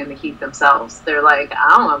walking in the heat themselves. They're like,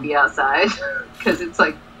 I don't want to be outside because it's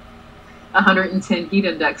like 110 heat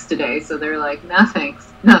index today. So they're like, no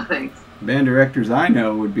thanks, no thanks. Band directors I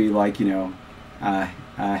know would be like, you know, a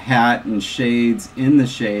hat and shades in the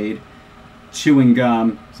shade, chewing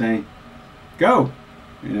gum, saying, go,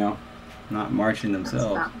 you know, not marching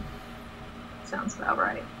themselves. Sounds about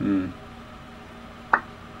right. Mm.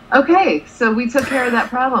 Okay, so we took care of that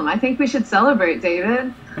problem. I think we should celebrate,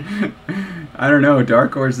 David. I don't know.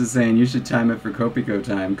 Dark Horse is saying you should time it for Kopiko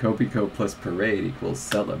time. Kopiko plus parade equals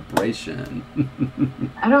celebration.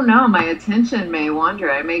 I don't know. My attention may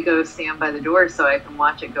wander. I may go stand by the door so I can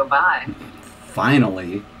watch it go by.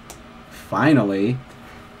 Finally.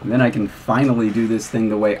 And then I can finally do this thing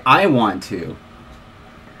the way I want to.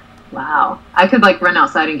 Wow. I could like run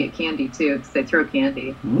outside and get candy too because they throw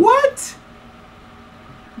candy. What?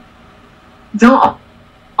 Don't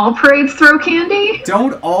all parades throw candy?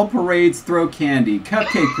 Don't all parades throw candy.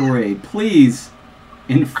 Cupcake Parade, please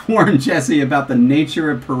inform Jesse about the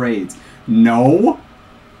nature of parades. No?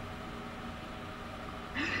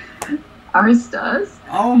 Ours does.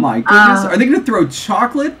 Oh my goodness. Are they going to throw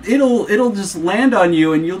chocolate? It'll just land on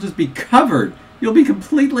you and you'll just be covered. You'll be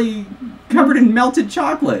completely covered in melted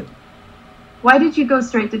chocolate. Why did you go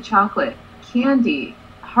straight to chocolate? Candy.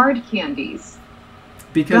 Hard candies.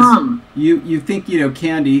 Because Dumb. you think, you know,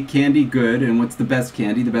 candy good, and what's the best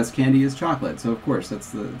candy? The best candy is chocolate. So, of course, that's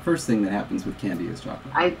the first thing that happens with candy is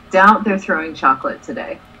chocolate. I doubt they're throwing chocolate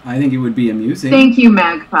today. I think it would be amusing. Thank you,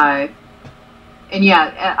 Magpie. And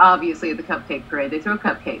yeah, obviously at the cupcake parade, they throw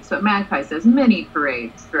cupcakes, but Magpie says many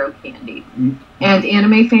parades throw candy. And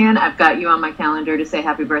Anime Fan, I've got you on my calendar to say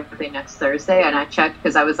happy birthday next Thursday, and I checked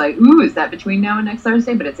because I was like, ooh, is that between now and next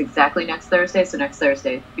Thursday? But it's exactly next Thursday, so next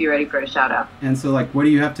Thursday, be ready for a shout out. And so, like, what do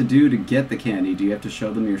you have to do to get the candy? Do you have to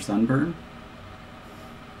show them your sunburn?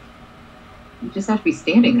 You just have to be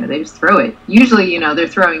standing there. They just throw it. Usually, you know, they're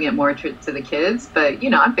throwing it more to the kids, but, you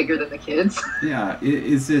know, I'm bigger than the kids. Yeah.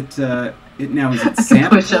 Is it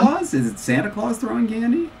Santa Claus? Is it Santa Claus throwing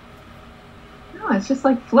candy? No, it's just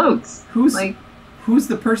like floats. Who's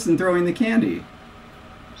the person throwing the candy?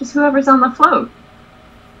 Just whoever's on the float.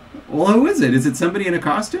 Well, who is it? Is it somebody in a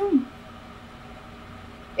costume?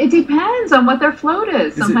 It depends on what their float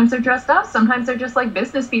is. Sometimes they're dressed up. Sometimes they're just like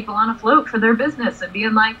business people on a float for their business and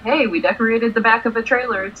being like, hey, we decorated the back of a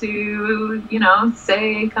trailer to, you know,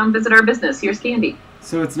 say, come visit our business. Here's candy.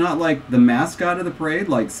 So it's not like the mascot of the parade,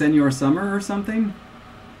 like Senor Summer or something?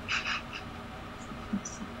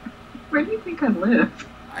 Where do you think I live?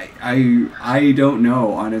 I don't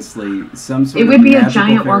know, honestly. Some sort it of would be a magical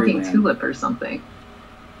giant walking fairyland. tulip or something.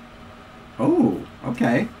 Oh,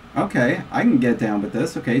 okay. Okay, I can get down with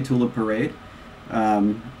this. Okay, tulip parade.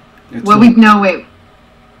 Wait.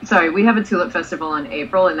 Sorry, we have a tulip festival in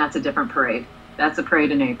April, and that's a different parade. That's a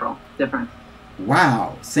parade in April. Different.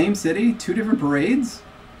 Wow, same city, two different parades?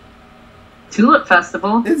 Tulip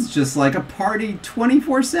festival. It's just like a party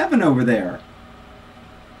 24/7 over there.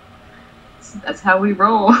 That's how we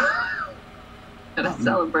roll. Gotta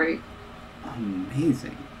celebrate.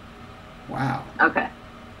 Amazing. Wow. Okay.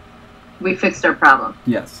 We fixed our problem.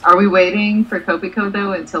 Yes. Are we waiting for Kopiko,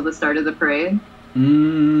 though, until the start of the parade?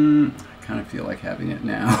 I kind of feel like having it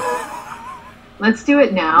now. Let's do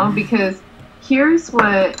it now, because here's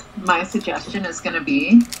what my suggestion is going to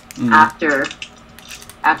be after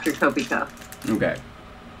Kopiko. Okay.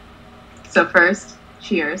 So first,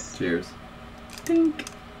 cheers. Cheers. Dink.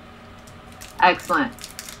 Excellent.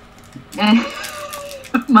 And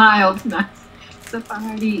mild, nice. It's a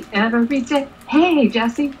party every day. Hey,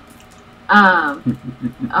 Jesse.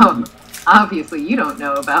 Obviously you don't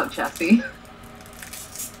know about Jesse.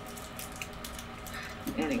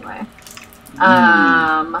 Anyway.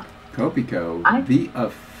 Kopiko, the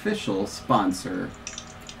official sponsor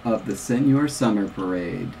of the Senor Summer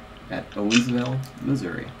Parade at Owensville,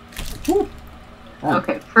 Missouri. Woo. Oh.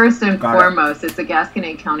 Okay, first and foremost, it's a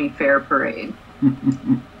Gasconade County Fair Parade.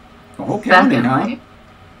 The whole county, Secondly, huh?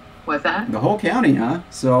 What's that? The whole county, huh?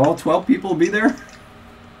 So all 12 people will be there?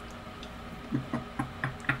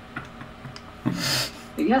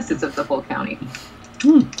 Yes, it's of the whole county.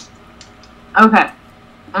 Okay.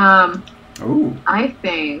 I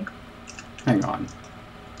think... Hang on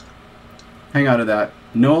to that.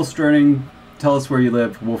 Noel Sterning, tell us where you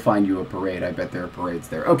live. We'll find you a parade. I bet there are parades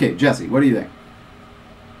there. Okay, Jesse, what do you think?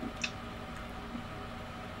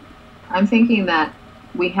 I'm thinking that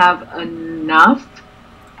we have enough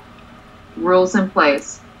rules in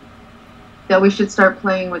place that we should start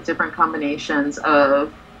playing with different combinations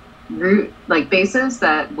of bases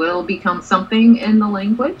that will become something in the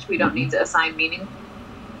language. We don't need to assign meanings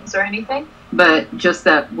or anything, but just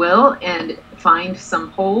that will, and find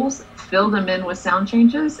some holes, fill them in with sound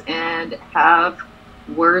changes, and have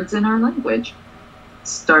words in our language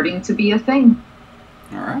starting to be a thing.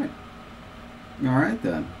 All right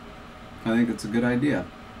then. I think it's a good idea.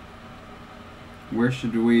 Where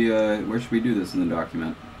should we do this in the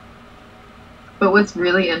document? But what's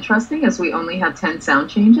really interesting is we only had 10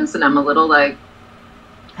 sound changes, and I'm a little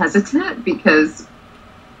hesitant because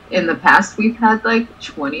in the past we've had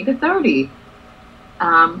 20 to 30.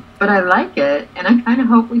 But I like it, and I kind of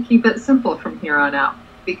hope we keep it simple from here on out,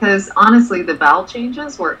 because honestly the vowel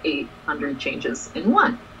changes were 800 changes in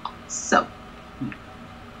one. So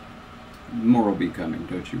more will be coming,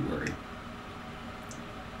 don't you worry.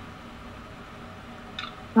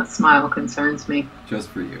 That smile concerns me. Just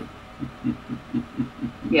for you.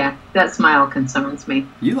 Yeah, that smile concerns me.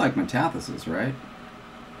 You like metathesis, right?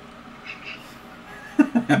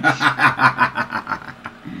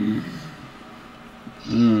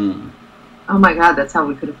 Oh my god, that's how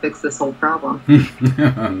we could have fixed this whole problem.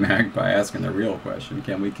 Magpie asking the real question.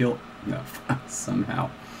 Can we kill... No, somehow.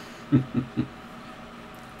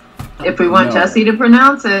 If we want Jesse to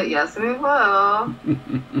pronounce it, yes we will.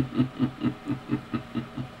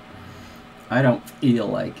 I don't feel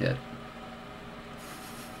like it.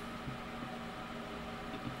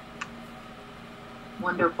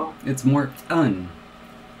 Wonderful. It's more fun.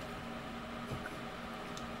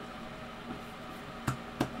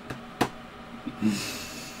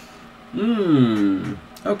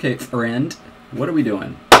 Okay, friend. What are we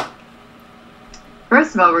doing?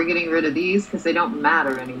 First of all, we're getting rid of these because they don't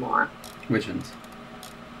matter anymore. Which ones?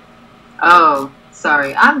 Oh,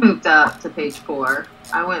 sorry. I moved up to page 4.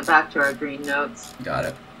 I went back to our green notes. Got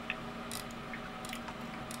it.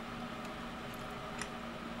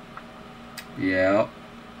 Yeah.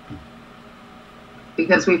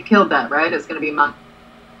 Because we've killed that, right? It's going to be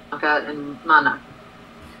Maka and Mana.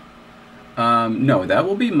 No, that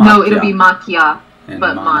will be Makya. No, it'll be Makya,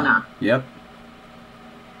 but Mana. Yep.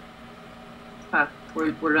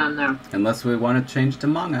 We're done there. Unless we want to change to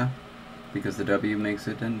manga, because the W makes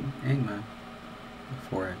it an Angma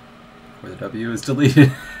before the W is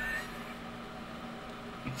deleted.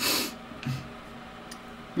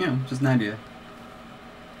 Yeah, just an idea.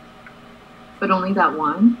 But only that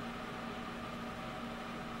one?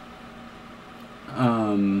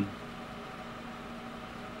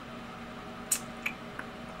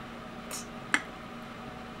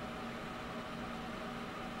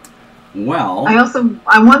 Well,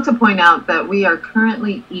 I want to point out that we are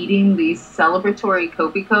currently eating the celebratory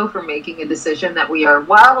Kopiko for making a decision that we are,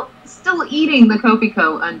 while still eating the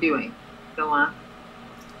Kopiko, undoing. Go on.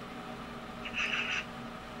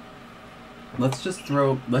 let's just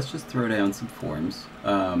throw down some forms.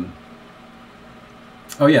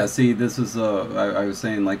 Oh yeah, see, this is I was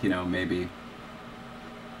saying, like, you know, maybe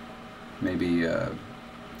a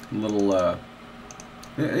little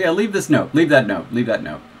yeah, leave this note, leave that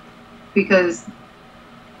note. Because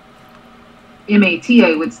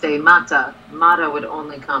MATA would stay Mata. Mata would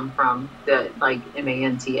only come from the, like,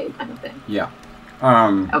 MANTA kind of thing. Yeah.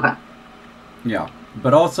 Okay. Yeah,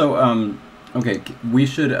 but also, okay, we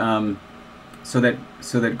should, so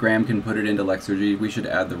that Graham can put it into Lexergy, we should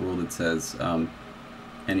add the rule that says,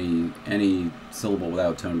 any syllable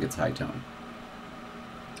without tone gets high tone.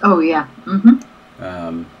 Oh yeah.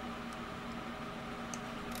 Mm-hmm.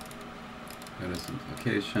 Go to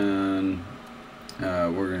simplification.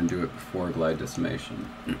 We're going to do it before glide decimation.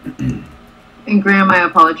 And Graham, I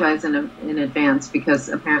apologize in advance because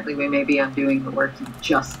apparently we may be undoing the work you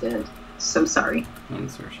just did. So sorry. No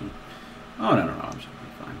insertion. Oh, no, I'm sure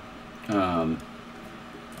it'll be fine.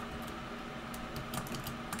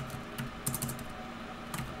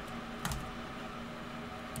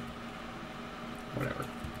 Whatever.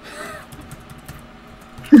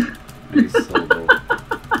 Any syllable.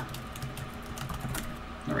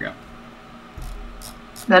 There we go.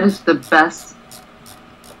 That is the best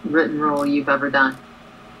written rule you've ever done.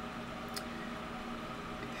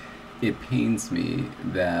 It pains me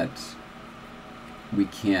that we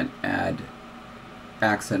can't add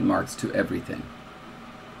accent marks to everything.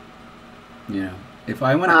 You know, if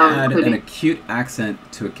I want to add an acute accent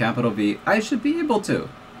to a capital V, I should be able to.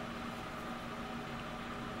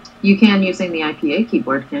 You can using the IPA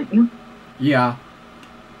keyboard, can't you? Yeah.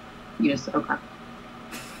 You just, okay.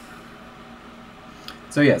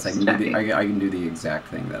 So yes, I can do the I can do the exact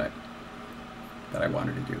thing that I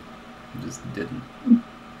wanted to do. I just didn't.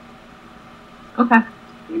 Okay.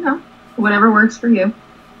 You know, whatever works for you.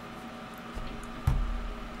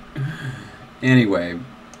 Anyway, you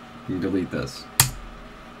can delete this.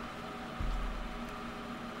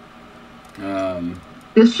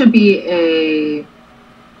 This should be a.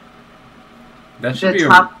 That should be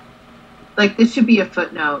top. Like, this should be a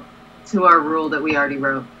footnote to our rule that we already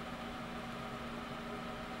wrote.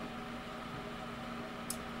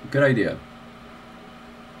 Good idea.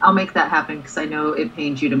 I'll make that happen because I know it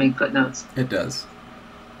pains you to make footnotes. It does.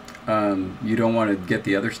 You don't want to get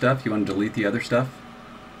the other stuff? You want to delete the other stuff?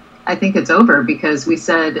 I think it's over because we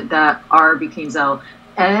said that R becomes L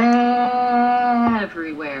everywhere,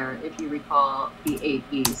 if you recall the 8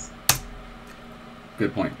 E's.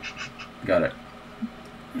 Good point. Got it.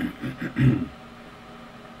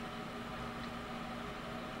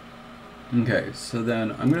 Okay, so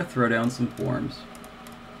then I'm going to throw down some forms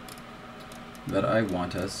that I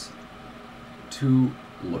want us to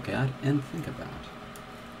look at and think about.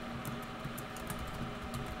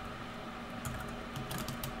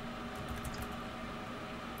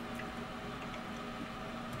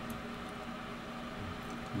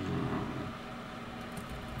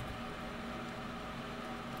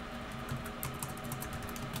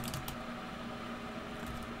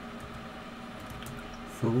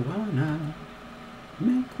 Foana,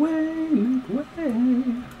 make way, make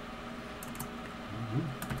way.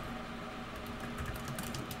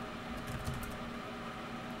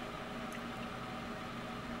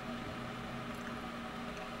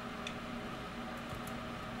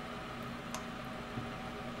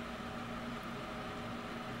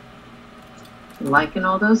 Liking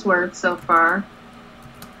all those words so far.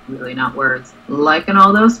 Really not words. Liking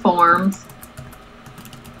all those forms.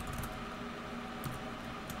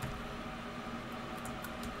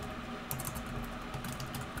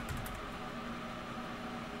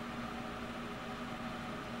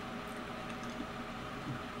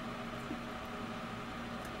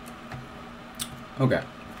 Okay.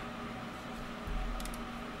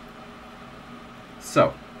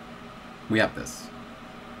 So, we have this.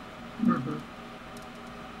 Mm-hmm.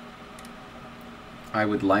 I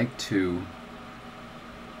would like to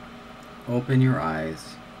open your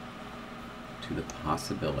eyes to the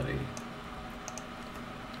possibility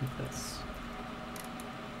of this.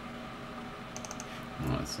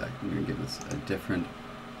 Hold on a sec. I'm going to give this a different,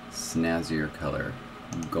 snazzier color.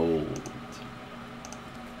 Gold.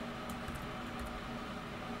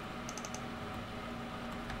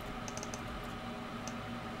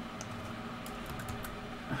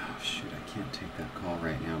 Oh, shoot. I can't take that call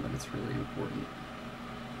right now, but it's really important.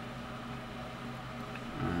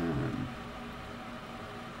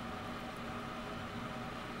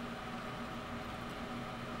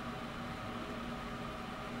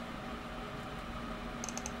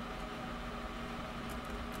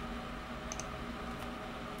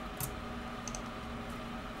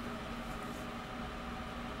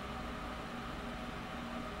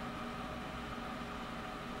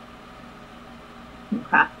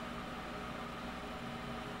 Okay.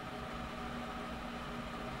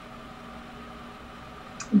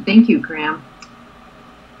 Thank you, Graham.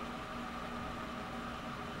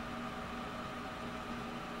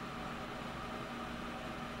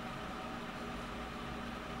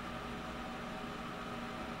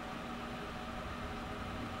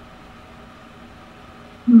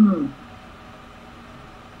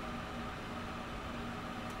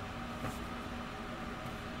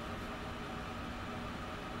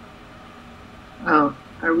 Oh,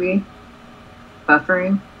 are we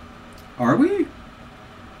buffering? Are we?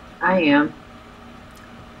 I am.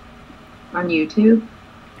 On YouTube?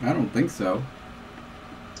 I don't think so.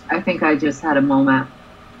 I think I just had a moment.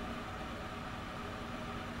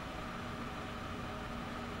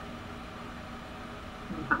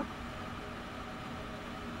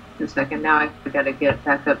 A second, now I gotta get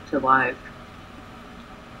back up to live.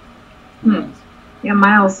 Yes. Yeah,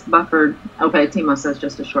 Miles buffered. Okay, Timo says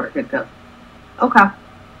just a short hiccup. Okay,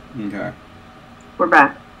 Okay. we're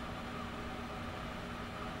back.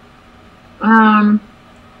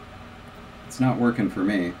 It's not working for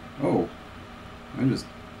me. Oh, I just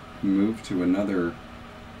moved to another.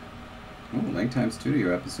 Oh, LangTime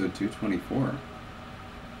Studio episode 224.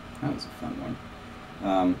 That was a fun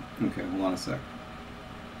one. Okay, hold on a sec.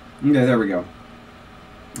 Okay, there we go.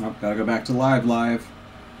 Oh, gotta go back to live.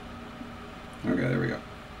 Okay, there we go.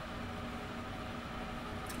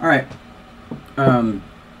 All right.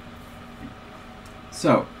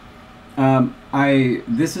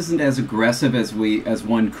 This isn't as aggressive as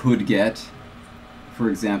one could get. For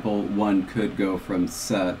example, one could go from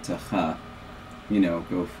sa to ha,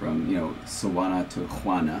 go from Sawana to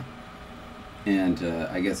Juana, and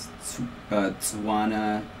I guess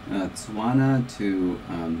Tswana to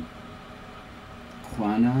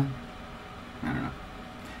Juana. I don't know.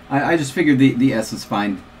 I just figured the S was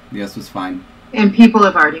fine. The S was fine. And people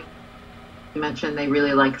have already mentioned they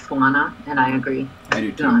really like Swana, and I agree. I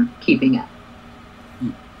do too. On keeping it.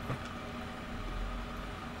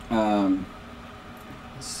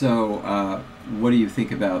 So, what do you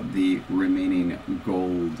think about the remaining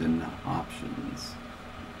golden options?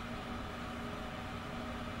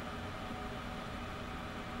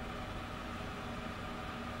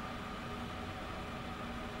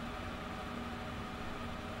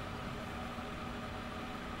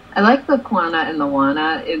 I like the Kwana and the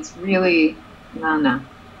Wana. It's really Nana.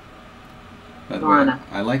 By the way,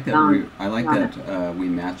 I like that we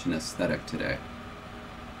match an aesthetic today.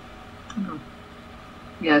 Oh.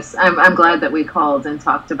 Yes, I'm glad that we called and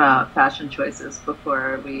talked about fashion choices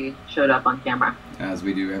before we showed up on camera. As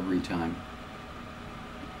we do every time.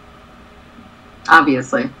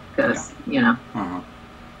 Obviously, because,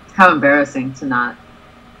 how embarrassing to not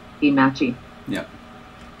be matchy. Yep.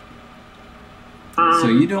 So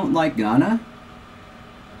you don't like Ghana?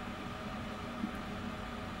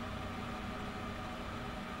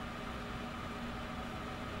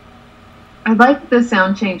 I like the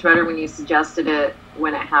sound change better when you suggested it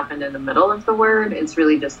when it happened in the middle of the word. It's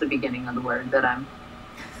really just the beginning of the word that I'm...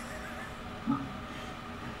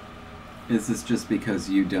 Is this just because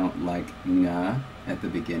you don't like nga at the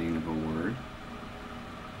beginning of a word?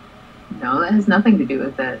 No, that has nothing to do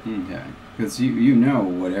with it. Okay. Because you know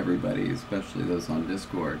what everybody, especially those on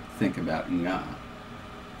Discord, think about nga.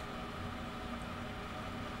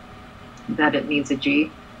 That it needs a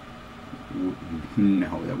G?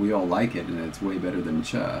 No, that we all like it, and it's way better than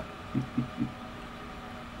cha.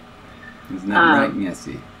 Isn't that right,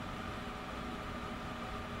 Nessie?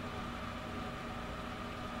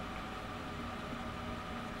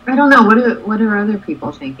 I don't know. What are other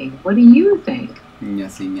people thinking? What do you think?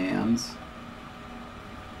 Nessie Nams.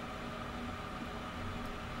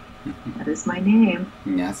 That is my name.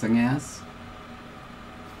 Ngassangas.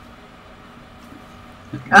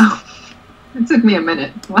 Oh, it took me a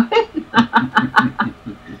minute. What?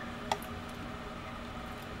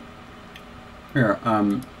 Here,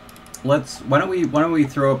 why don't we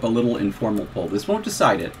throw up a little informal poll? This won't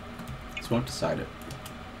decide it. This won't decide it.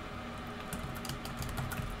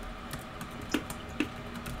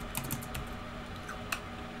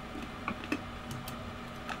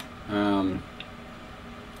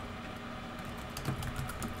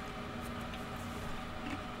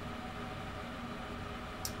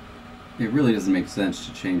 It really doesn't make sense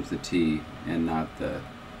to change the T and not the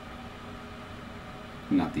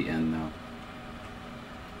N though.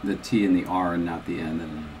 The T and the R and not the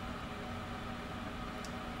N.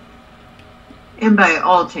 And by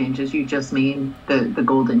all changes, you just mean the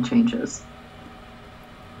golden changes.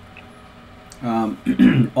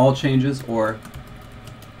 All changes or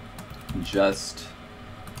just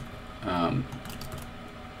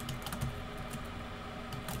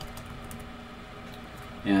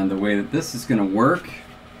and the way that this is going to work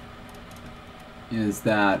is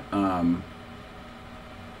that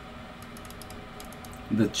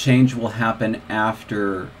the change will happen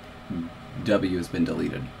after W has been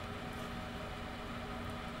deleted.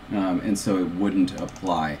 And so it wouldn't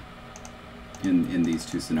apply in these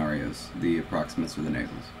two scenarios, the approximates or the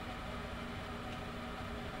nasals.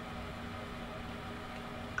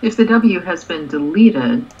 If the W has been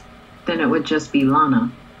deleted, then it would just be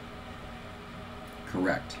Lana.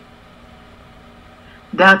 Correct.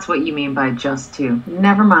 That's what you mean by just two.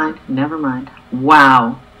 Never mind. Never mind.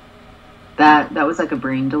 Wow. That was like a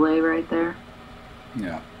brain delay right there.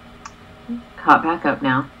 Yeah. Caught back up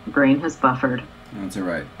now. Brain has buffered. That's all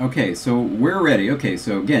right. Okay, so we're ready. Okay,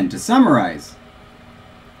 so again, to summarize,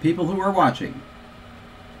 people who are watching,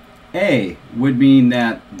 A would mean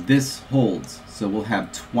that this holds. So we'll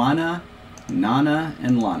have Twana, Nana,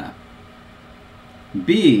 and Lana.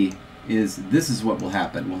 B is this is what will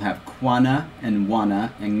happen. We'll have Kwana and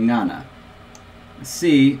Wana and Ngana.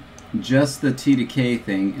 C, just the T to K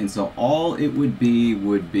thing, and so all it would be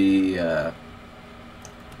let's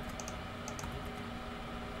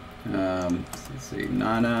see,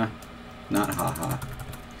 Nana, not haha,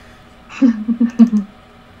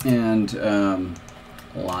 and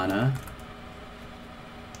Lana.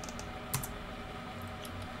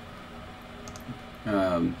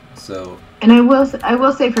 So. And I will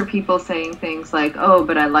say for people saying things like, "Oh,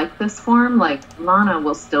 but I like this form," like Lana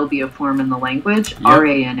will still be a form in the language. Yep.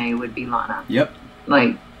 RANA would be Lana. Yep.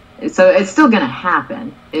 Like, so it's still going to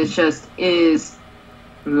happen. It's just, is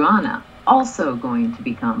Lana also going to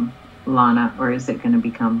become Lana, or is it going to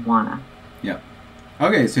become Wana? Yep.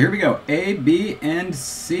 Okay, so here we go. A, B, and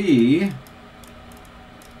C.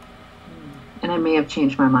 And I may have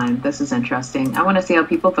changed my mind. This is interesting. I want to see how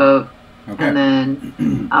people vote. Okay. And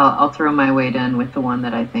then I'll throw my weight in with the one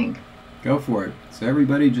that I think. Go for it. So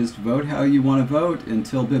everybody just vote how you want to vote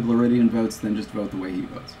until Bibloridian votes, then just vote the way he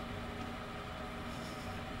votes.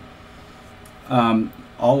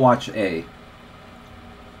 I'll watch A.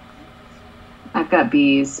 I've got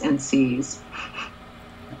B's and C's.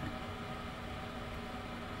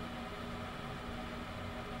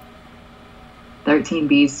 $13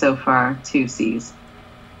 B's so far, 2 C's.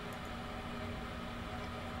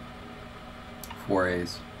 4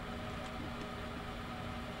 A's.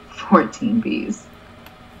 14 B's.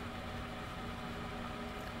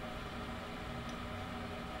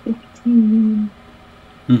 15.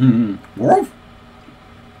 Wolf.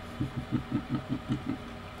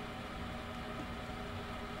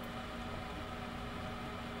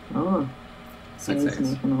 Oh, 6 A's A's.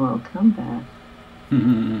 making a little comeback.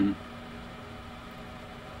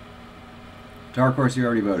 Dark Horse, you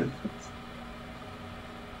already voted.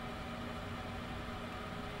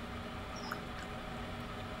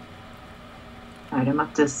 All right, I'm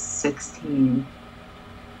up to 16.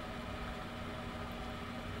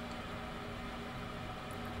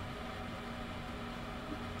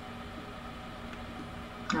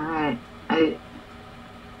 All right,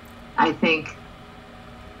 I think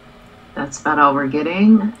that's about all we're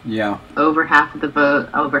getting. Yeah. Over half of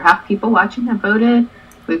people watching have voted.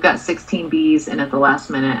 We've got 16 B's, and at the last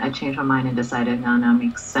minute, I changed my mind and decided no,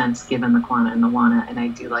 makes sense given the Kwana and the Wana, and I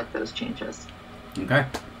do like those changes. Okay.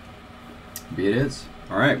 B it is.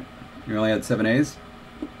 All right. You only had 7 A's?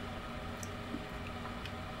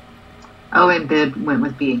 Oh, and Bib went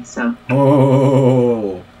with B, so.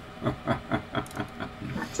 Oh!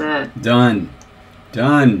 That's it. Done.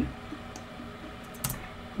 Done.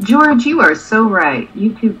 George, you are so right.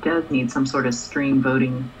 YouTube does need some sort of stream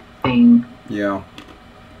voting thing. Yeah.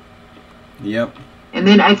 Yep. And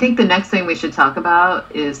then I think the next thing we should talk about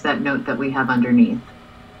is that note that we have underneath.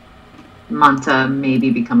 Manta maybe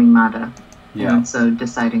becoming Mata. Yeah. And so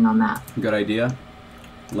deciding on that. Good idea.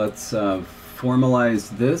 Let's formalize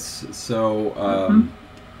this. So,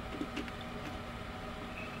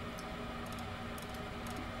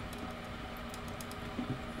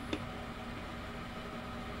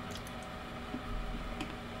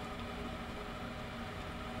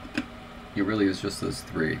 it really is just those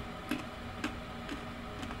 3.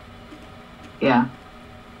 Yeah.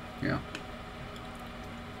 Yeah.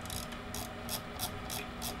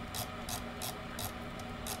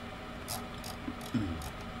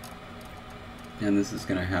 And this is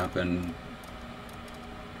going to happen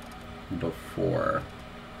before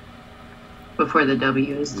the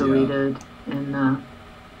W is deleted. Yeah. And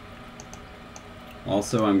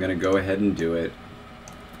also, I'm going to go ahead and do it.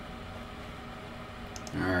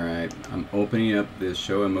 Alright, I'm opening up this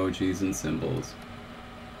show emojis and symbols.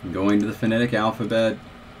 I'm going to the phonetic alphabet.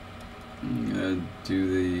 I'm going to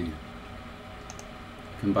do the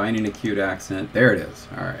combining acute accent. There it is.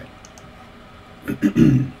 Alright.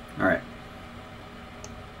 Alright.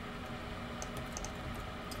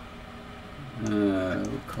 We'll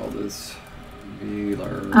call this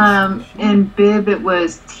and Bib, it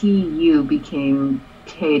was TU became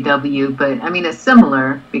KW, but I mean it's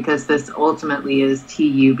similar because this ultimately is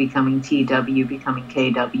TU becoming TW becoming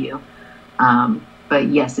KW. But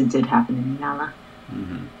yes, it did happen in Yala.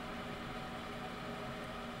 Mm-hmm.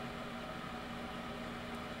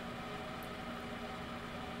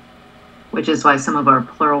 Which is why some of our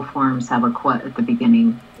plural forms have a quat at the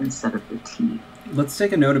beginning instead of the T. Let's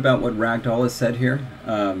take a note about what Ragdoll has said here.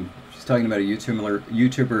 She's talking about a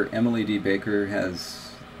YouTuber, Emily D. Baker,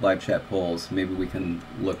 has live chat polls. Maybe we can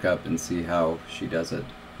look up and see how she does it.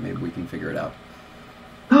 Maybe we can figure it out.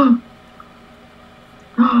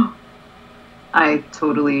 I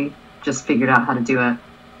totally just figured out how to do it.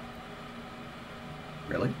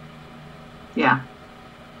 Really? Yeah.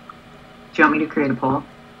 Do you want me to create a poll?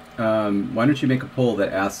 Why don't you make a poll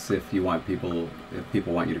that asks if people want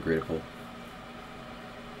you to create a poll?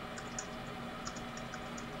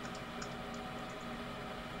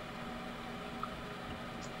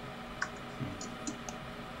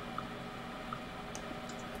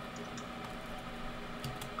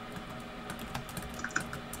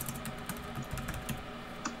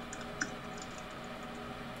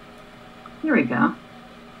 Here we go.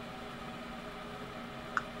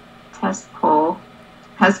 Test poll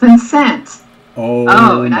has been sent.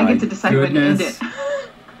 Oh, and I get to decide when to end it.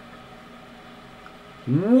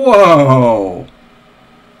 Whoa!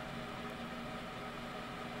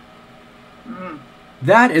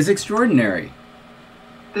 That is extraordinary.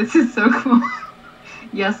 This is so cool.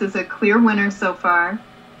 Yes, it's a clear winner so far.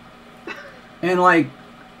 And like,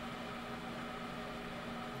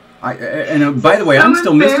 by the way, I'm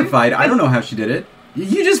still mystified. I don't know how she did it.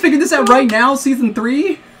 You just figured this out right now, season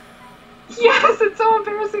 3? Yes, it's so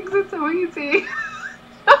embarrassing because it's so easy.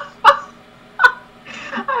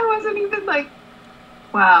 I wasn't even like,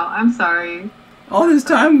 wow, I'm sorry. All this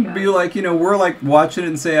time, be like, we're like watching it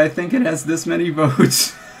and say, I think it has this many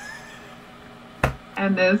votes.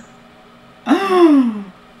 And this.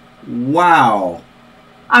 Wow.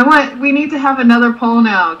 We need to have another poll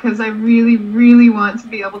now because I really, really want to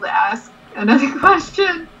be able to ask another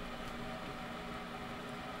question.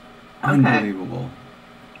 Unbelievable. Okay.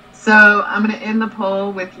 So I'm going to end the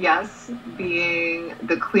poll with yes being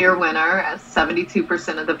the clear winner at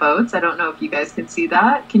 72% of the votes. I don't know if you guys can see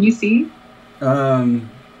that. Can you see?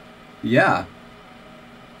 Yeah.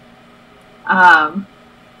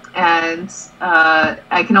 And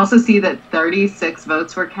I can also see that 36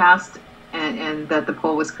 votes were cast and that the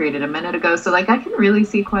poll was created a minute ago. So, like, I can really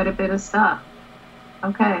see quite a bit of stuff.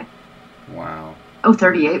 Okay. Wow. Oh,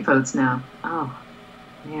 38 votes now. Oh,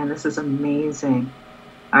 man, this is amazing.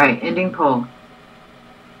 All right, ending poll.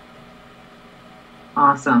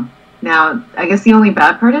 Awesome. Now, I guess the only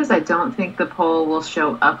bad part is I don't think the poll will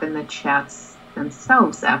show up in the chats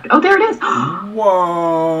themselves after. Oh, there it is.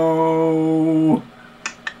 Whoa.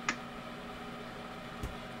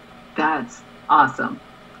 That's awesome.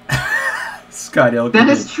 Scott Elkin. That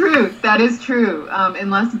is true. That is true.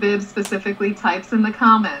 Unless Bib specifically types in the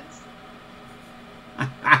comments.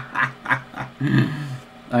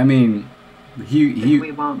 I mean,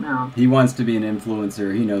 We won't know. He wants to be an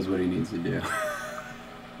influencer. He knows what he needs to do.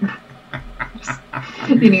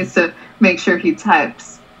 He needs to make sure he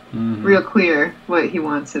types real clear what he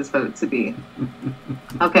wants his vote to be.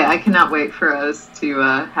 Okay, I cannot wait for us to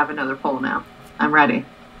have another poll now. I'm ready.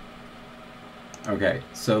 Okay,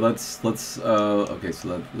 so let's okay,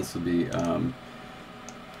 so this will be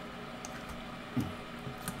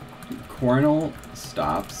coronal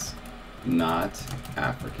stops, not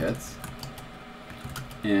affricates,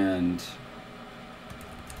 and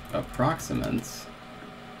approximants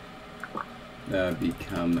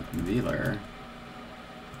become velar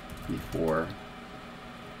before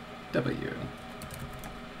W.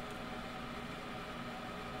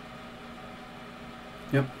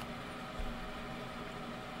 Yep.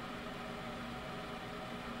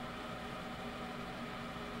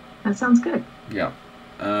 That sounds good. Yeah.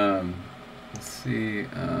 Let's see.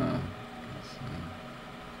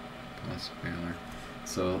 Plus velar.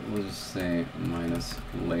 So we'll just say minus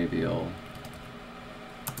labial.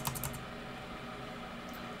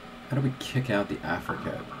 How do we kick out the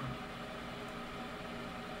affricate?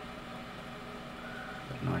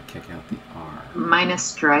 But not kick out the R. Minus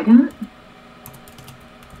strident?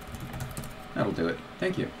 That'll do it.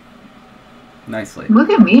 Thank you. Nicely. Look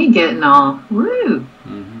at me getting all woo.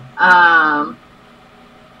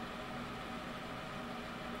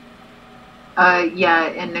 Yeah,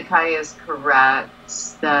 and Nakai is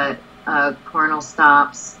correct that coronal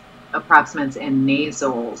stops, approximants, and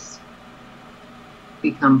nasals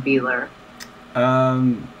become velar.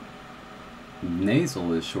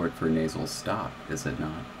 Nasal is short for nasal stop, is it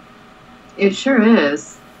not? It sure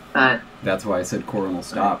is, but... That's why I said coronal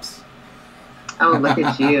stops. Oh, look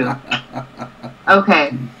at you.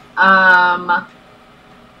 Okay.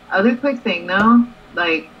 Other quick thing, though.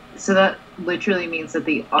 Like, so that literally means that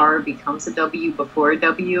the R becomes a W before a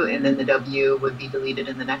W, and then the W would be deleted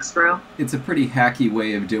in the next row? It's a pretty hacky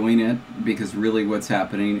way of doing it, because really what's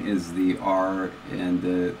happening is the R and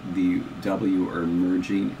the W are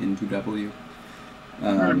merging into W.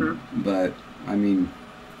 But, I mean,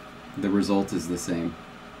 the result is the same.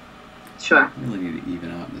 Sure. I really need to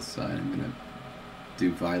even out this side. I'm going to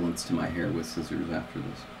do violence to my hair with scissors after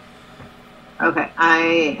this. Okay,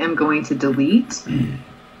 I am going to delete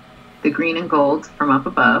the green and gold from up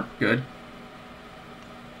above. Good.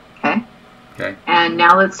 Okay. Okay. And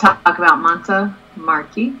now let's talk about Manta,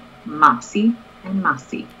 Marki, Mopsy, and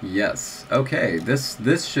Mopsy. Yes. Okay.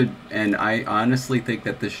 This should, and I honestly think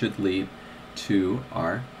that this should lead to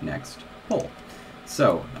our next poll.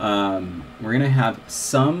 So, we're going to have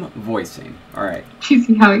some voicing. All right. Do you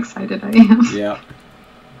see how excited I am? Yeah.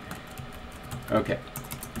 Okay.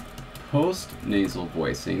 Post-nasal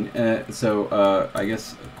voicing. So, I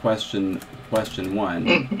guess question one.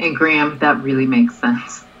 And Graham, that really makes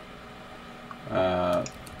sense.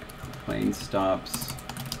 Plain stops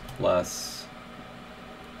plus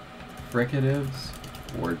fricatives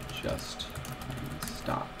or just plain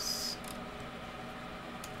stops.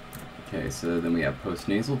 Okay, so then we have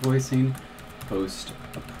post-nasal voicing,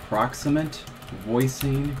 post-approximant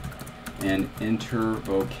voicing, and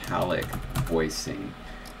intervocalic voicing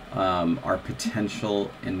are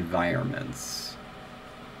potential environments.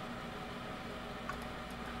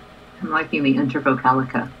 I'm liking the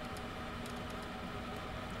intervocalica.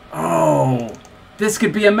 Oh, this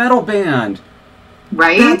could be a metal band.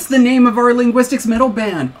 Right? That's the name of our linguistics metal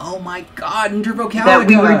band. Oh my god, intervocalica. That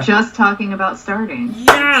we were just talking about starting.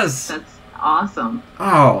 Yes! That's awesome.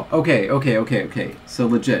 Oh, okay. So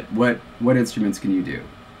legit, what instruments can you do?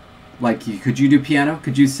 Like, could you do piano?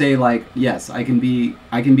 Could you say like, yes, I can be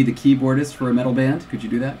the keyboardist for a metal band? Could you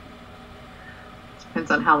do that? Depends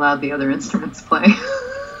on how loud the other instruments play.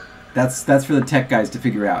 That's for the tech guys to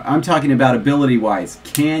figure out. I'm talking about ability-wise.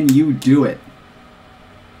 Can you do it?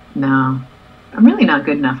 No. I'm really not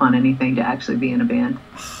good enough on anything to actually be in a band.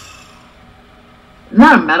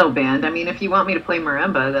 Not a metal band. I mean, if you want me to play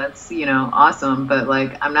marimba, that's, awesome. But,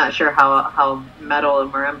 like, I'm not sure how metal a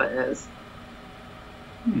marimba is.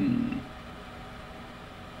 I'm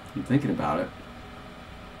thinking about it.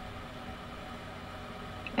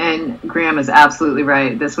 And Graham is absolutely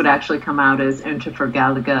right. This would actually come out as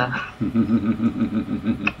interfragaliga.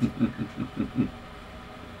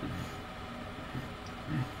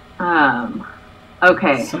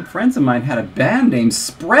 Okay. Some friends of mine had a band named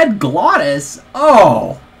Spread Glottis.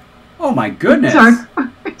 Oh my goodness. Dark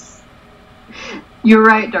Horse. You're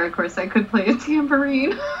right, Dark Horse. I could play a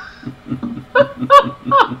tambourine.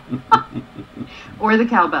 Or the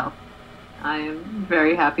cowbell. I am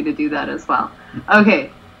very happy to do that as well.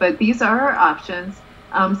 Okay, but these are our options.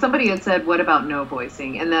 Somebody had said, what about no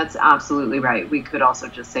voicing? And that's absolutely right. We could also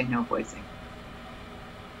just say no voicing.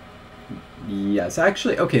 Yes,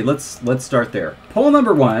 actually, okay, let's start there. Poll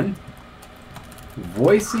number 1,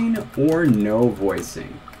 voicing or no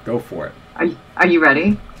voicing? Go for it. Are you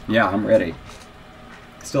ready? Yeah, I'm ready.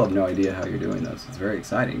 Still have no idea how you're doing this. It's very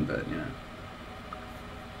exciting, but, you know.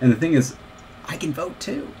 And the thing is, I can vote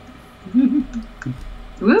too.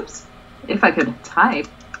 Whoops. If I could type.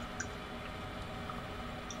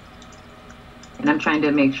 And I'm trying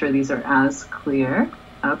to make sure these are as clear.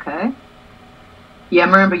 Okay. Yeah,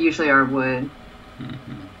 marimba usually are wood.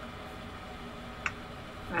 Mm-hmm.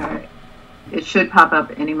 All right. It should pop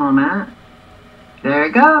up any moment. There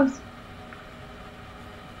it goes.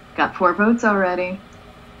 Got 4 votes already.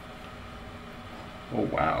 Oh,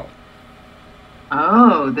 wow.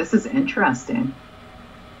 Oh, this is interesting.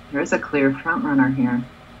 There's a clear front runner here.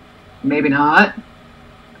 Maybe not.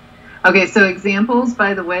 Okay, so examples,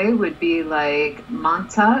 by the way, would be like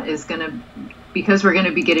manta is going to, because we're going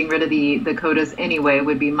to be getting rid of the codas anyway,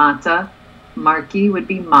 would be mata. Marky would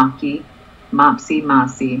be maki. Mopsy,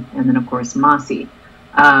 masi, and then, of course, masi.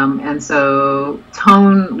 And so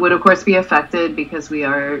tone would, of course, be affected because we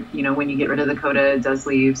are, you know, when you get rid of the coda, it does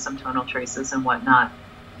leave some tonal traces and whatnot.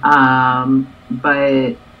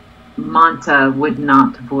 But manta would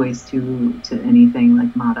not voice to anything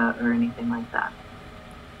like mata or anything like that.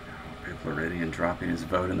 Floridian dropping his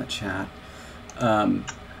vote in the chat.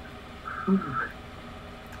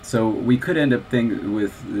 So we could end up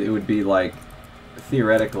with, it would be like,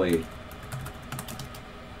 theoretically,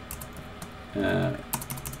 so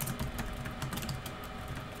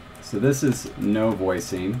this is no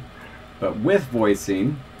voicing, but with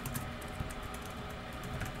voicing,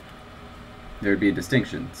 there would be a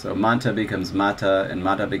distinction. So manta becomes mata, and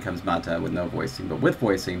mata becomes mata with no voicing. But with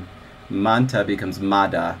voicing, manta becomes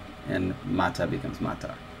mada, and mata becomes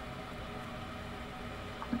mata.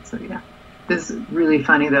 So yeah, this is really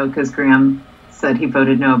funny though, because Graham said he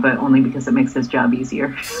voted no, but only because it makes his job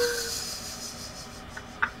easier.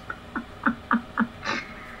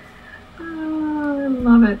 Oh, I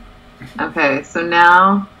love it. Okay, so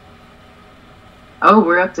now, oh,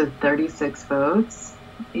 we're up to 36 votes.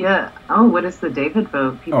 Yeah. Oh, what is the David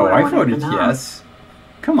vote? People I voted yes.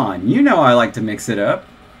 Come on, you know I like to mix it up.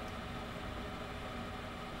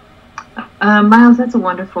 Miles, that's a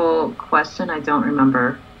wonderful question. I don't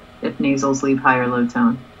remember if nasals leave high or low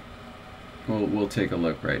tone. We'll take a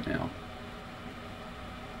look right now.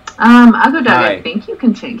 I'll go down. I think you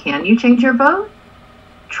can change. Can you change your vote?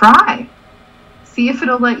 Try. See if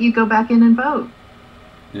it'll let you go back in and vote.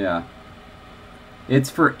 Yeah. It's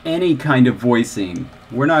for any kind of voicing.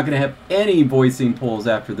 We're not going to have any voicing polls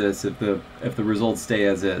after this if the results stay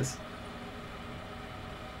as is.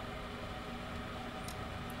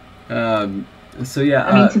 So yeah.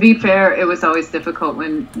 I mean, to be fair, it was always difficult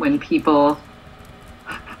when people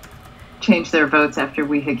changed their votes after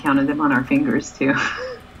we had counted them on our fingers too.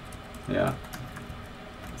 Yeah.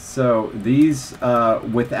 So these,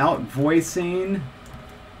 without voicing,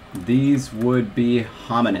 these would be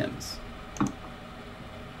homonyms.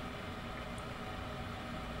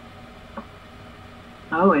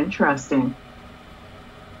 Oh, interesting.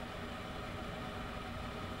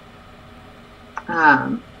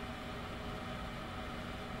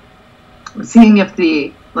 Seeing if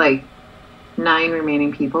the 9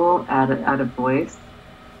 remaining people add a voice.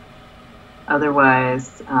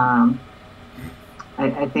 Otherwise,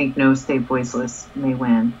 I think no stay voiceless may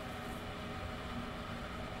win.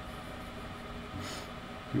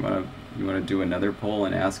 You want to do another poll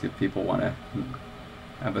and ask if people want to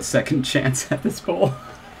have a second chance at this poll?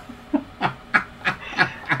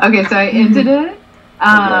 Okay, so I ended it.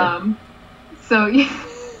 Okay. So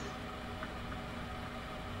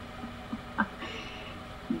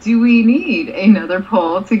do we need another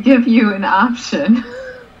poll to give you an option?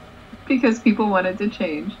 Because people wanted to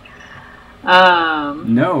change.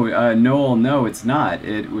 No, Noel, no, it's not.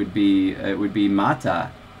 It would be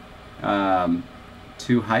mata,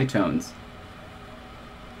 2 high tones.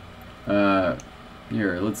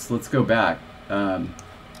 Here, let's go back.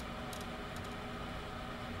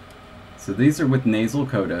 So these are with nasal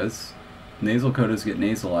codas. Nasal codas get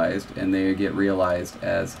nasalized, and they get realized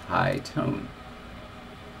as high tone.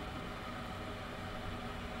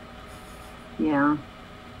 Yeah.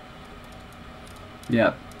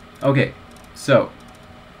 Yeah. Okay. So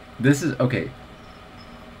this is okay.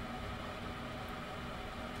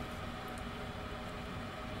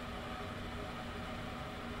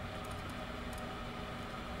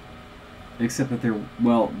 Except that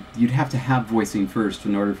well, you'd have to have voicing first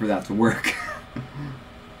in order for that to work.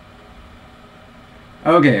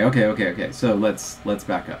 Okay. So let's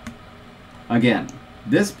back up. Again,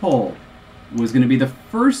 this poll was going to be the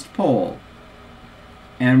first poll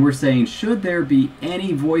And we're saying, should there be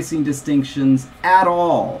any voicing distinctions at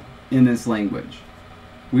all in this language?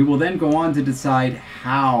 We will then go on to decide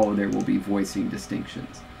how there will be voicing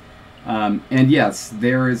distinctions. And yes,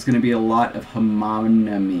 there is going to be a lot of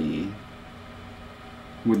homonymy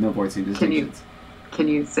with no voicing distinctions. Can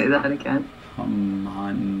you say that again?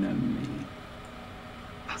 Homonymy.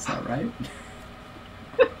 Is that right?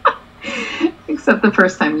 Except the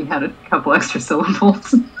first time you had a couple extra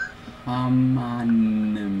syllables.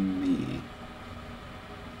 Homonymy.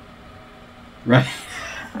 Right?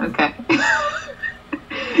 Okay.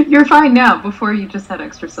 You're fine now. Before you just had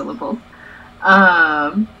extra syllables.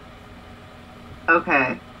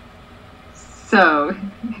 Okay. So,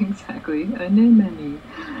 exactly. Anemone.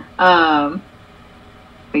 But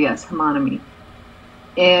yes, homonymy.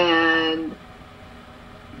 And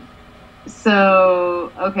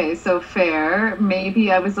so, okay, so fair.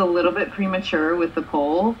 Maybe I was a little bit premature with the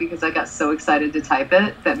poll because I got so excited to type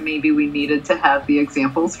it that maybe we needed to have the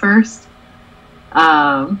examples first.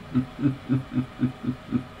 Anemone.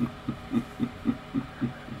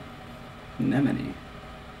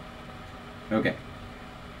 Okay.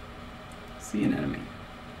 Sea anemone.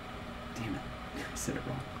 Damn it. I said it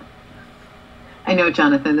wrong. I know,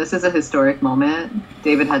 Jonathan, this is a historic moment.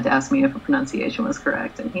 David had to ask me if a pronunciation was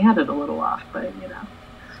correct, and he had it a little off, but, you know.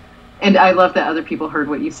 And I love that other people heard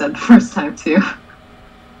what you said the first time, too.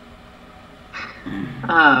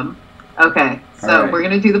 Okay, so we're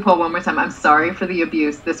going to do the poll one more time. I'm sorry for the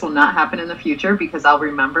abuse. This will not happen in the future because I'll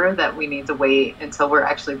remember that we need to wait until we're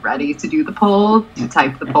actually ready to do the poll to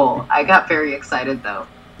type the poll. I got very excited, though.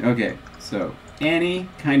 Okay, so any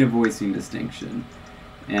kind of voicing distinction.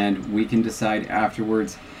 And we can decide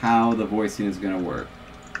afterwards how the voicing is going to work.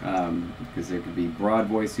 Because there could be broad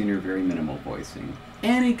voicing or very minimal voicing.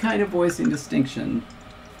 Any kind of voicing distinction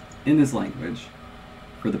in this language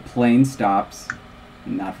for the plain stops,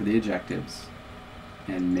 not for the ejectives,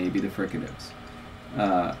 and maybe the fricatives.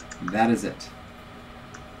 That is it.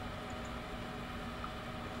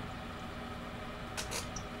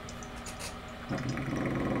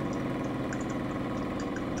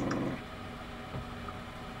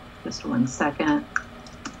 Just 1 second.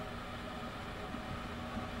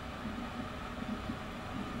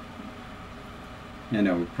 I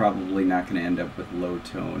know we're probably not going to end up with low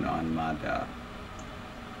tone on Mada.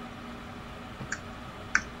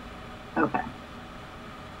 Okay.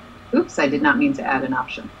 Oops, I did not mean to add an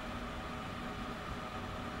option.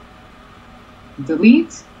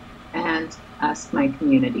 Delete and ask my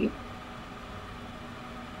community.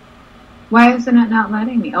 Why isn't it not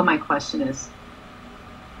letting me? Oh, my question is...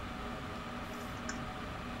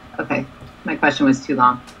 Okay, my question was too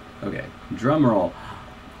long. Okay, drum roll.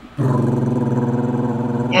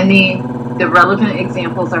 And the relevant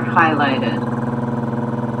examples are highlighted.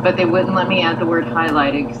 But they wouldn't let me add the word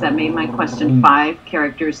highlighted because that made my question 5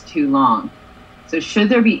 characters too long. So should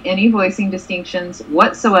there be any voicing distinctions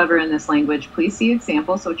whatsoever in this language, please see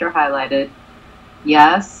examples which are highlighted.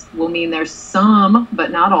 Yes will mean there's some,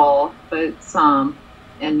 but not all, but some.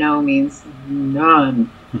 And no means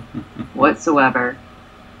none whatsoever.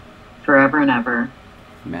 Forever and ever.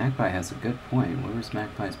 Magpie has a good point. What was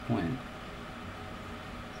Magpie's point?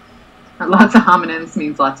 Lots of homonyms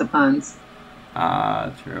means lots of puns.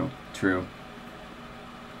 Ah, true. True.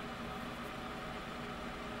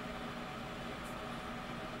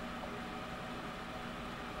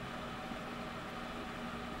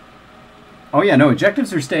 Oh yeah, no,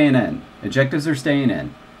 ejectives are staying in. Ejectives are staying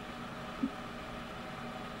in.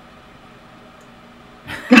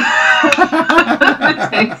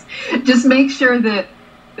 Just make sure that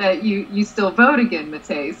you still vote again,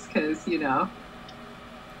 Mateus, because, you know.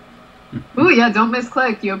 Ooh, yeah, don't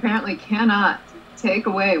misclick. You apparently cannot take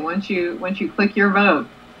away once you click your vote.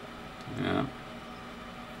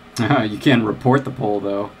 Yeah. You can report the poll,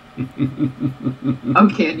 though. Oh,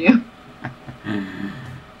 can you?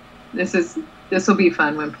 This will be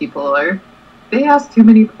fun when people are... They ask too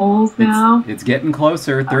many polls now. It's getting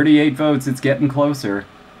closer. 38 votes. It's getting closer.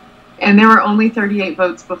 And there were only 38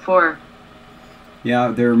 votes before. Yeah,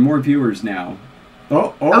 there are more viewers now.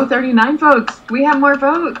 Oh, 39 votes. We have more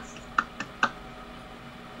votes.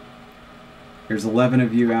 There's 11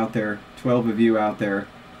 of you out there. 12 of you out there.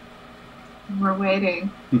 We're waiting.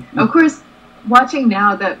 Of course, watching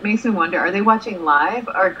now, that makes me wonder, are they watching live?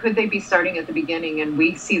 Or could they be starting at the beginning and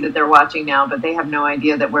we see that they're watching now, but they have no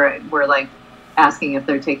idea that we're like asking if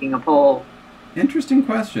they're taking a poll? Interesting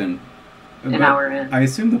question. An hour in. I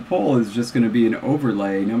assume the poll is just going to be an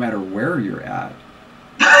overlay no matter where you're at.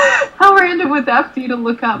 How random would that be to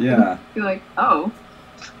look up Yeah. and be like, oh.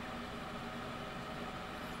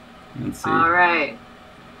 Let's see. All right.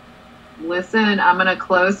 Listen, I'm going to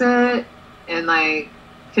close it in like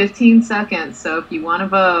 15 seconds. So if you want to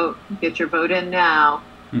vote, get your vote in now.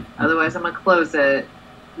 Otherwise, I'm going to close it.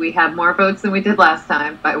 We have more votes than we did last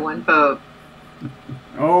time by 1 vote.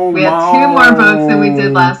 Oh, we have 2 more votes than we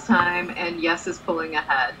did last time, and yes is pulling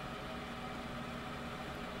ahead.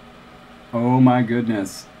 Oh my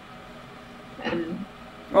goodness. And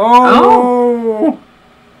oh!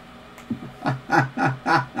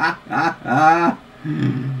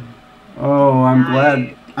 Oh,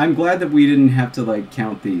 I'm glad that we didn't have to like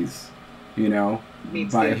count these, you know,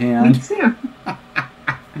 by hand. Me too.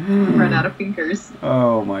 Run out of fingers.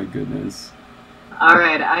 Oh my goodness. All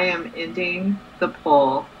right, I am ending the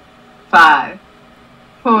poll. 5,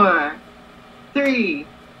 4, 3,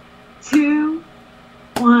 2,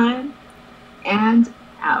 1, and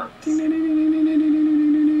out. Ding, ding, ding, ding, ding, ding,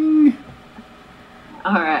 ding, ding.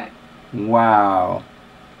 All right. Wow.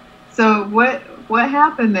 So what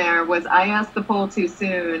happened there was I asked the poll too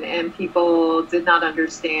soon, and people did not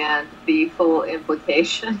understand the full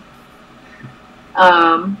implication.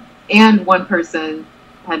 And one person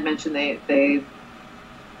had mentioned they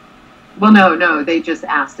just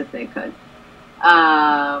asked if they could.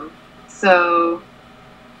 So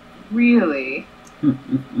really,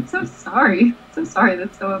 I'm so sorry. That's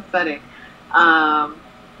so upsetting.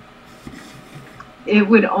 It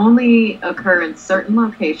would only occur in certain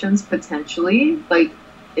locations potentially. Like,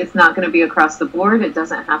 it's not going to be across the board. It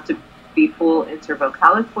doesn't have to be full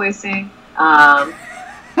intervocalic voicing.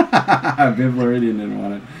 Floridian didn't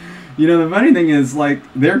want it. You know, the funny thing is, like,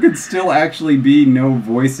 there could still actually be no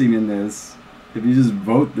voicing in this if you just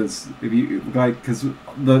vote this. If you like, because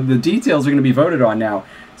the details are going to be voted on now,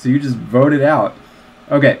 so you just vote it out.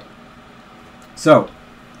 Okay. So,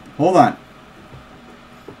 hold on.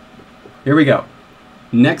 Here we go.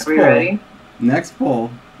 Next poll. Ready? Next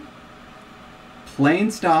poll.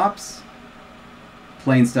 Plain stops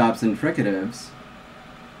and fricatives,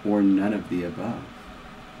 or none of the above.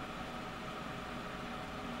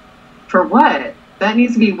 For what? That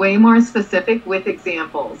needs to be way more specific with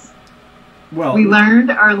examples. Well, we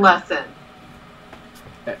learned our lesson.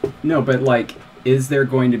 No, but like, is there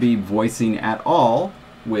going to be voicing at all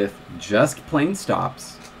with just plain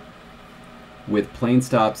stops, with plain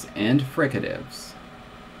stops and fricatives,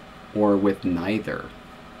 or with neither?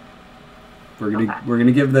 We're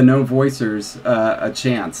gonna give the no voicers a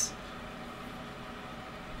chance.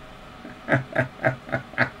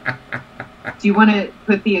 Do you want to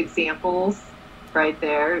put the examples right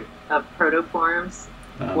there of protoforms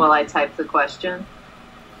while I type the question?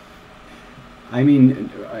 I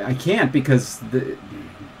mean, I can't, because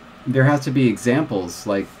there has to be examples.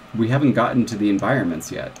 Like, we haven't gotten to the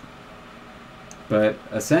environments yet. But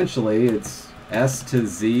essentially, it's S to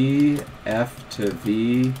Z, F to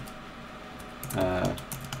V,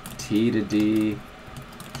 T to D,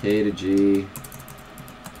 K to G,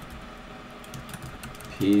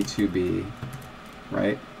 P to B,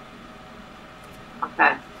 right?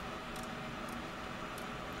 Okay.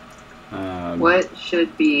 What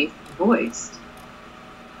should be voiced?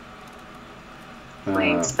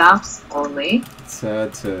 Plain stops only. To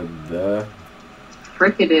the.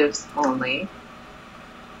 Fricatives only.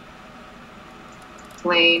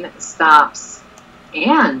 Plain stops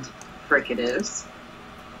and fricatives.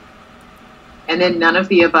 And then none of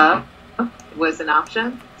the above was an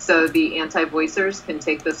option. So the anti-voicers can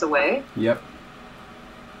take this away. Yep.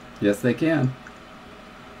 Yes, they can.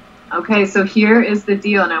 Okay, so here is the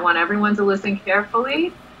deal, and I want everyone to listen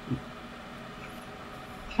carefully.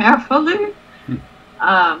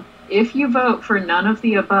 If you vote for none of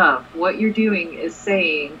the above, what you're doing is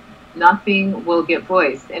saying nothing will get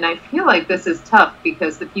voiced. And I feel like this is tough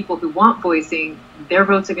because the people who want voicing, their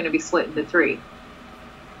votes are going to be split into 3.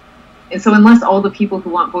 And so unless all the people who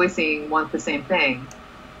want voicing want the same thing,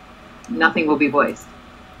 nothing will be voiced.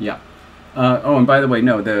 Yeah. Oh, and by the way,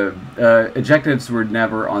 no, the adjectives were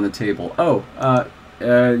never on the table. Oh,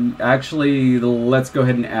 actually, let's go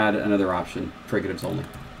ahead and add another option. Fricatives only.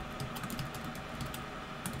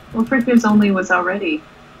 Well, fricatives only was already.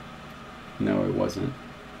 No, it wasn't.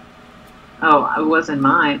 Oh, it wasn't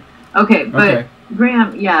mine. Okay, but okay.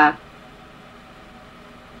 Graham, yeah.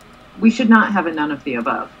 We should not have a none of the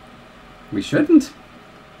above. We shouldn't?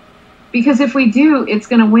 Because if we do, it's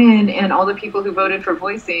going to win, and all the people who voted for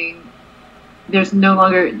voicing, they're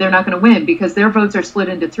not going to win because their votes are split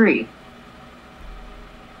into 3.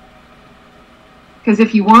 Because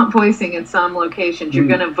if you want voicing in some locations, you're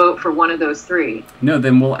going to vote for one of those 3. No,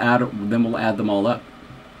 then we'll add them all up.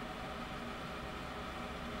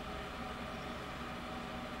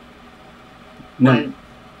 No,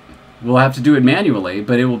 we'll have to do it manually,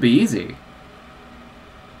 but it will be easy.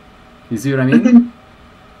 You see what I mean?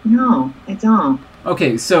 No, I don't.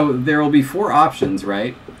 Okay, so there will be 4 options,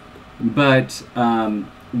 right? But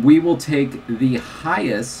we will take the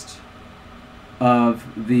highest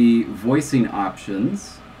of the voicing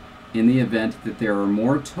options in the event that there are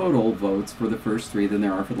more total votes for the first 3 than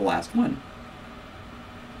there are for the last one.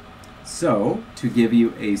 So, to give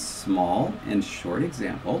you a small and short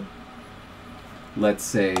example, let's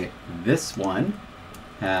say this one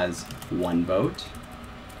has 1 vote,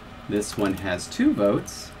 this one has 2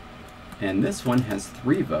 votes, and this one has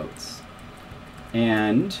 3 votes.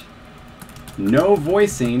 And no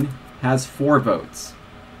voicing has 4 votes.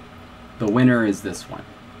 The winner is this one.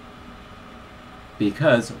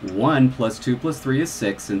 Because 1 plus 2 plus 3 is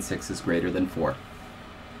 6, and 6 is greater than 4.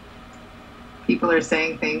 People are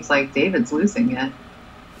saying things like, David's losing it.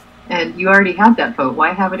 And you already had that vote.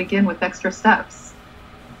 Why have it again with extra steps?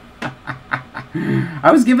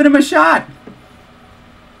 I was giving him a shot.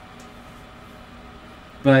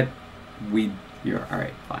 But you're all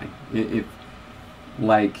right, fine.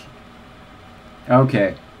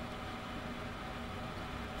 Okay.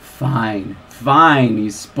 Fine.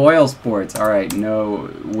 You spoil sports. All right,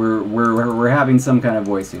 no, we're having some kind of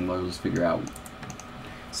voicing. We'll just figure out.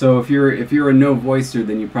 So if you're a no voicer,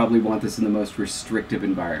 then you probably want this in the most restrictive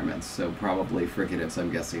environments. So probably fricatives,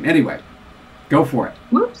 I'm guessing. Anyway, go for it.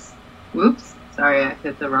 Whoops. Sorry, I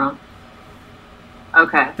hit the wrong.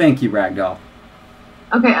 Okay. Thank you, Ragdoll.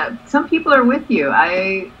 Okay, some people are with you.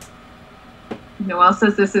 Noelle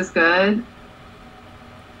says this is good.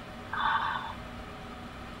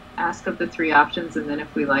 Ask of the 3 options, and then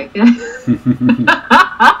if we like it.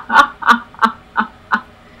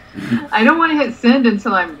 I don't want to hit send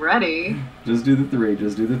until I'm ready. Just do the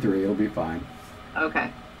 3. It'll be fine.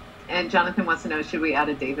 Okay. And Jonathan wants to know, should we add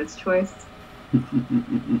a David's choice?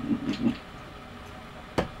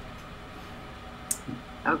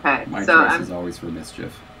 Okay. My so choice is always for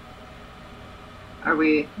mischief. Are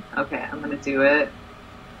we? Okay, I'm going to do it.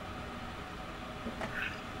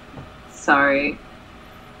 Sorry.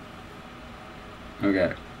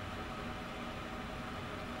 Okay.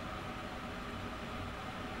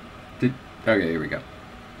 Okay, here we go.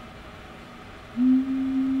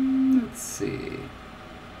 Let's see.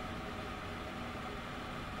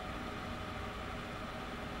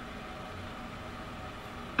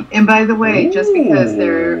 And by the way, just because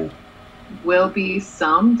there will be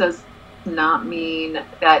some does not mean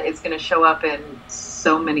that it's going to show up in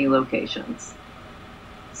so many locations.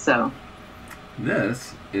 So.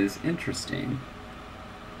 This is interesting.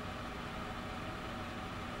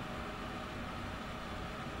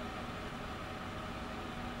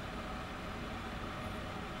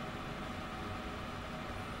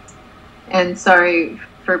 And sorry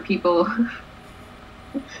for people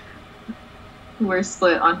who are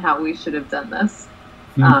split on how we should have done this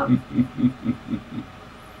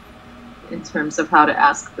in terms of how to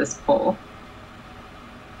ask this poll.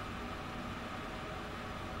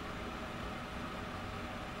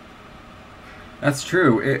 That's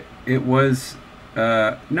true. It was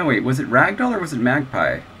no wait, was it Ragdoll or was it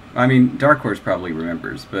Magpie? I mean, Dark Horse probably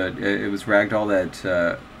remembers, but it was Ragdoll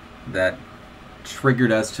that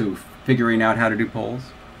triggered us to figuring out how to do polls.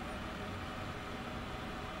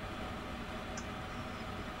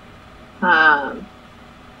 I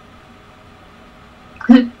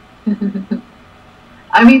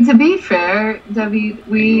mean, to be fair, Debbie,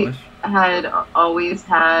 we had always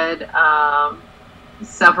had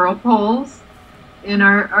several polls in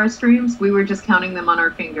our streams. We were just counting them on our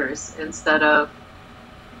fingers instead of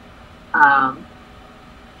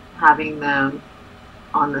having them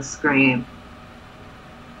on the screen.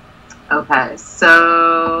 Okay,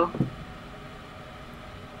 so...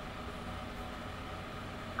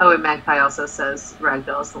 Oh, and Magpie also says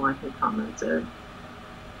Ragdoll's the one who commented.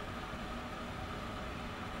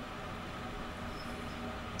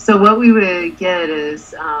 So what we would get is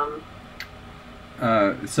so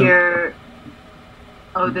here.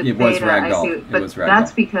 Oh, the it was theta. Ragdoll. I see, It but was Ragdoll.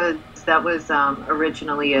 that's because that was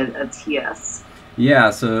originally a TS. Yeah.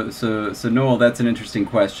 So Noel, that's an interesting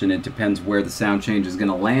question. It depends where the sound change is going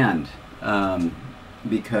to land,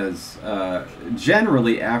 because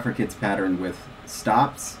generally affricates pattern with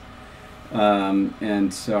stops.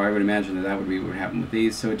 And so I would imagine that would be what would happen with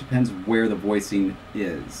these. So it depends where the voicing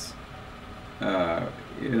is.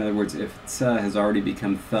 In other words, if "th" has already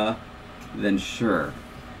become "th," then sure,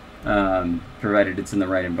 provided it's in the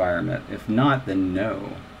right environment. If not, then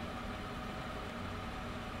no.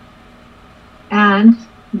 And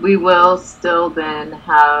we will still then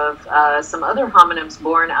have some other homonyms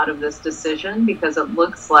born out of this decision, because it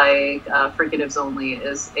looks like fricatives only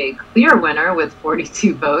is a clear winner with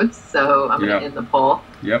 42 votes. So I'm going to end the poll.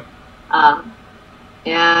 Yep. Um,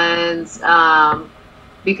 and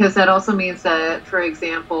because that also means that, for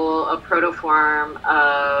example, a protoform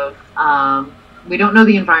of, we don't know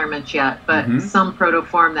the environment yet, but some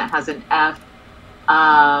protoform that has an F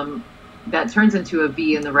that turns into a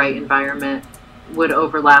V in the right environment would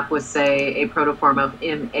overlap with, say, a protoform of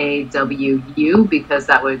MAWU, because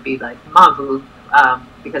that would be like Mavu,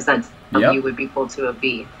 because that W would be pulled to a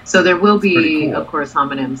V. So there will be, cool, of course,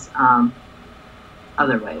 homonyms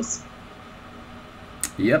other ways.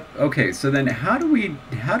 Yep. Okay. So then, how do we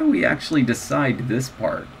actually decide this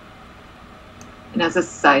part? And as a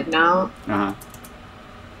side note, I'm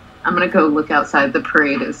gonna go look outside the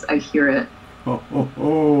parade as I hear it.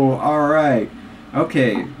 Oh! All right.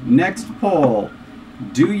 Okay. Next poll.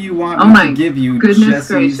 Do you want me to give you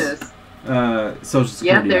Jesse's social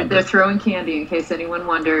security number? Yep, they're throwing candy in case anyone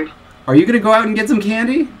wondered. Are you gonna go out and get some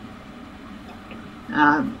candy?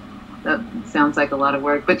 That sounds like a lot of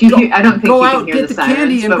work, but I don't think you can hear the sirens.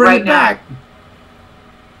 Candy and bring it back.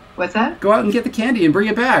 What's that? Go out and get the candy and bring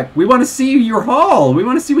it back. We want to see your haul. We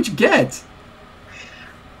want to see what you get.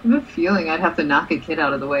 I have a feeling I'd have to knock a kid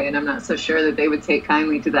out of the way, and I'm not so sure that they would take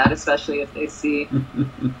kindly to that, especially if they see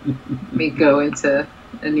me go into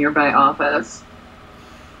a nearby office.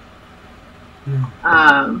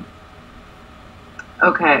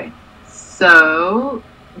 Okay, so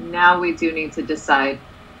now we do need to decide.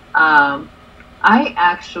 I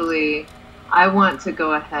want to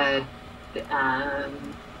go ahead and...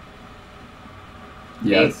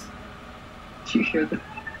 Yes. Did you hear that?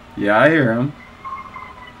 Yeah, I hear him.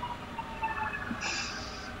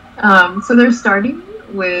 So they're starting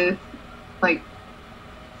with, like,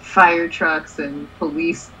 fire trucks and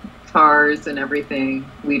police cars and everything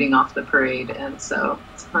leading off the parade, and so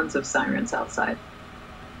tons of sirens outside.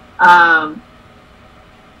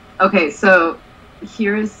 Okay, so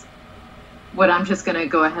here's what I'm just going to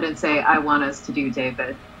go ahead and say I want us to do,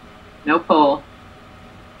 David. No poll.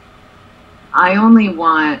 I only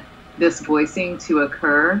want this voicing to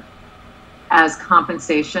occur as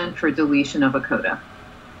compensation for deletion of a coda.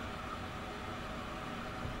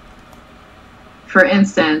 For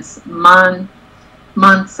instance,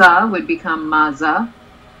 mansa would become maza,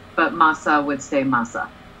 but masa would stay masa.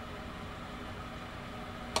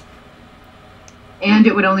 And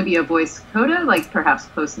it would only be a voiced coda, like perhaps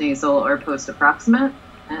post-nasal or post-approximate,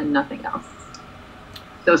 and nothing else.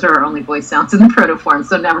 Those are our only voice sounds in the protoform,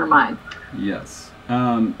 so never mind. Yes.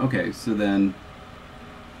 Okay, so then...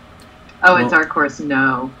 Oh, and Dark Horse,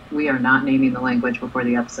 no. We are not naming the language before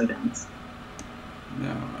the episode ends.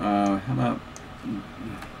 No. How about...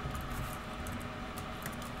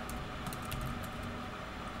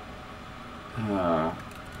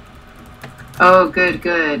 Oh, good,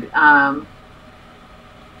 good. And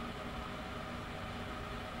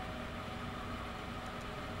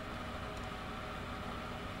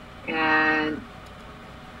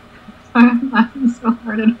I'm laughing so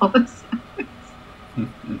hard at all this.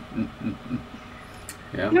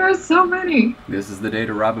 Yeah. There are so many. This is the day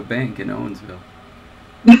to rob a bank in Owensville.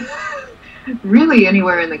 Really,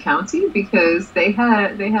 anywhere in the county, because they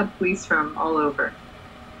had police from all over.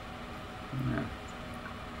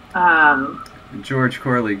 Yeah. George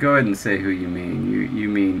Corley, go ahead and say who you mean. You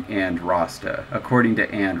mean And Rasta, according to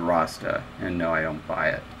And Rasta, and no, I don't buy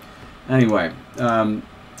it. Anyway,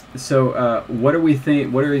 so what are we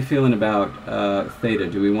feeling about theta?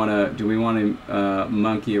 Do we want to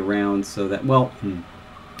monkey around so that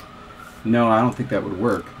no, I don't think that would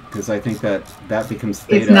work, because I think that becomes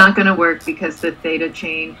theta. It's not going to work because the theta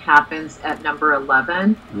chain happens at number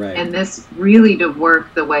 11. Right. And this really, to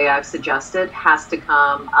work the way I've suggested, has to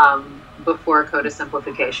come before coda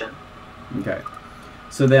simplification. Okay.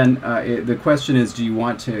 So then the question is, do you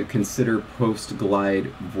want to consider post-glide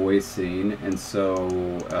voicing? And so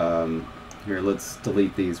here, let's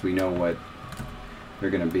delete these. We know what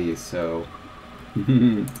they're going to be, so...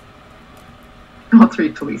 All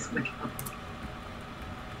three police in the county.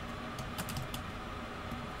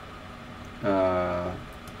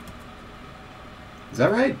 Is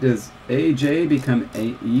that right? Does AJ become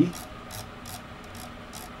AE?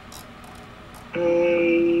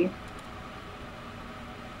 AJ.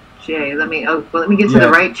 Let me get to the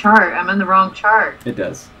right chart. I'm in the wrong chart. It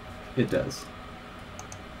does. It does.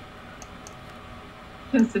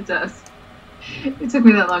 Yes, it does. It took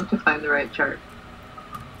me that long to find the right chart.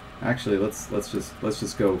 Actually, let's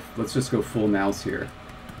just go full mouse here.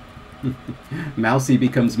 Mousy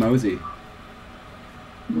becomes Mosey.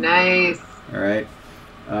 Nice. All right.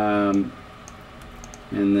 And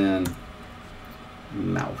then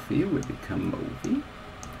Mouthy would become Movie.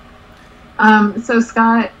 So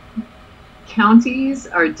Scott, counties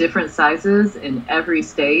are different sizes in every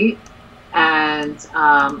state, And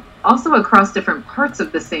also across different parts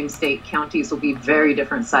of the same state, counties will be very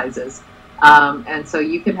different sizes. And so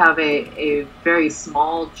you could have a very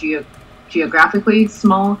small, geographically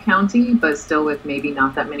small county, but still with maybe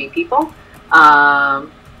not that many people,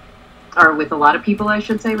 or with a lot of people, I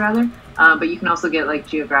should say, rather. But you can also get like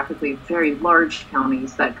geographically very large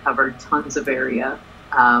counties that cover tons of area,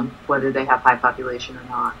 whether they have high population or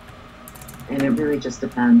not. And it really just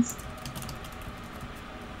depends.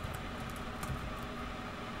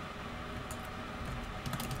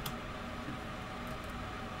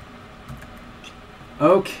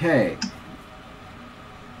 Okay.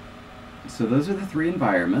 So those are the 3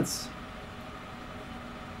 environments.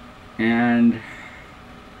 And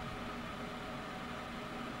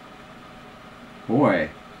boy,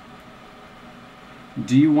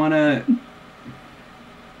 do you want to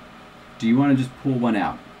just pull one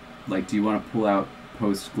out? Like, do you want to pull out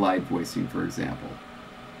post-glide voicing, for example?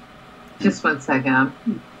 Just one second.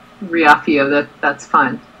 Riafio, that's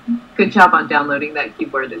fun. Good job on downloading that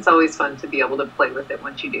keyboard. It's always fun to be able to play with it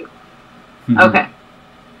once you do. Okay.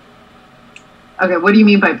 Okay, what do you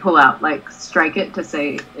mean by pull out? Like strike it to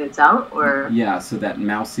say it's out, or? Yeah, so that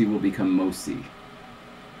mousy will become mosey.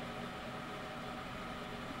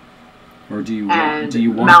 Or do you want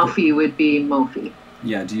mouthy would be mofy.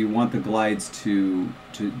 Yeah, do you want the glides to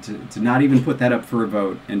not even put that up for a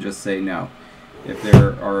vote and just say no? If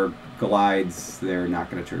there are glides, they're not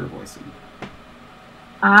going to trigger voicing.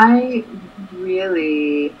 I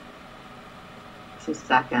really, just a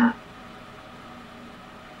second.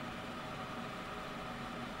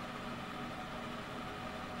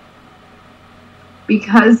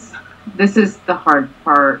 Because this is the hard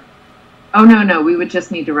part. Oh, no, we would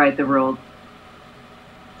just need to write the rule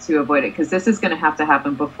to avoid it, because this is going to have to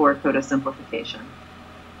happen before coda simplification.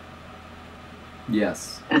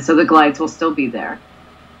 Yes. And so the glides will still be there.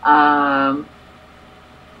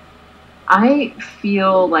 I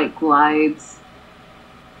feel like glides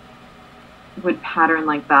would pattern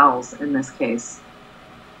like vowels in this case.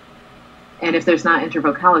 And if there's not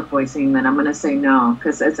intervocalic voicing, then I'm going to say no,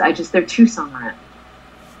 because they're too sonorant.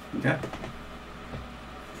 Okay.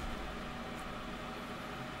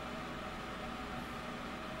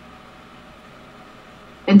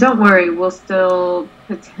 And don't worry, we'll still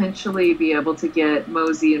potentially be able to get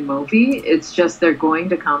Mosey and Movie. It's just they're going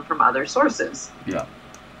to come from other sources. Yeah.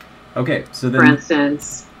 Okay, so then... For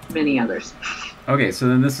instance, many others. Okay, so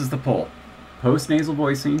then this is the poll. Post-nasal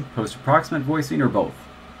voicing, post-approximate voicing, or both?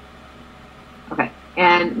 Okay,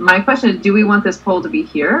 and my question is, do we want this poll to be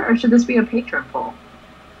here, or should this be a patron poll?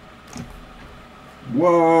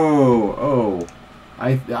 Whoa! Oh,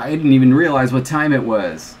 I didn't even realize what time it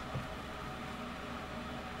was.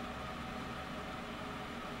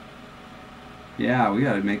 Yeah, we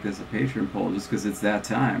gotta make this a patron poll just because it's that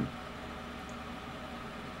time.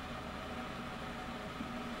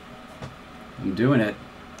 I'm doing it.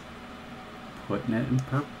 Putting it in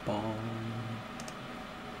purple.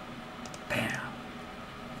 Bam.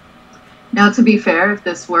 Now, to be fair, if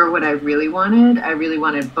this were what I really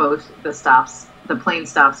wanted both the stops, the plain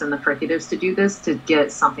stops and the fricatives to do this, to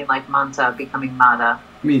get something like manta becoming mata.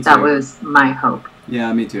 Me too. That was my hope.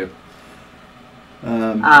 Yeah, me too.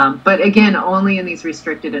 But again, only in these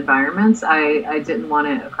restricted environments. I didn't want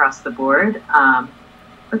it across the board.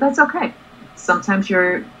 But that's okay. Sometimes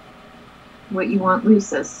what you want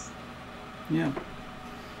loses. Yeah.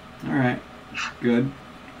 All right. Good.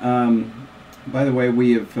 By the way,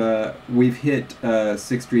 we've hit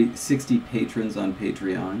 60 patrons on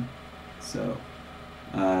Patreon. So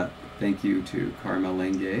thank you to Karma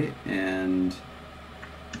Lenge, and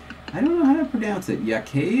I don't know how to pronounce it.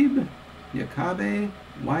 Yakabe, Yacabe.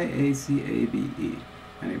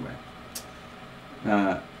 Anyway,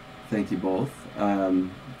 thank you both.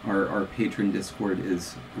 Our patron Discord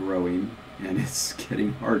is growing, and it's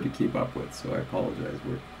getting hard to keep up with, so I apologize.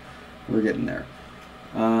 We're getting there.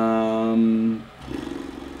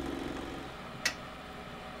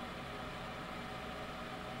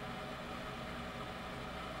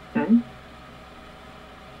 Okay.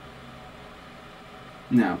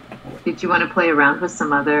 No. Did you want to play around with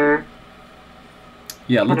some other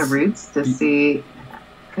kind of roots to see?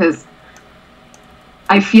 Because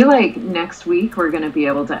I feel like next week we're going to be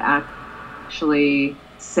able to actually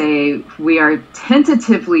say we are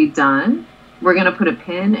tentatively done. We're going to put a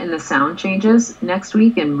pin in the sound changes next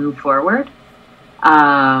week and move forward.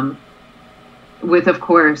 With, of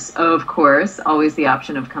course, always the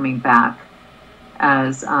option of coming back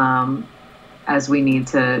as we need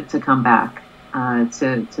to come back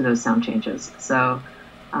to those sound changes. So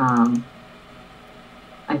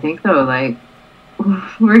I think, though, like,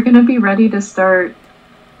 we're going to be ready to start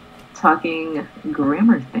talking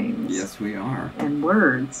grammar things. Yes, we are. And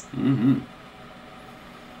words. Mm-hmm.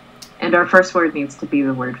 And our first word needs to be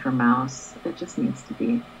the word for mouse. It just needs to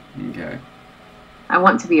be. Okay. I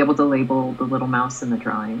want to be able to label the little mouse in the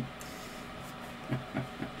drawing.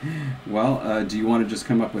 Well, do you want to just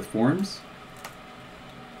come up with forms?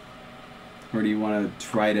 Or do you want to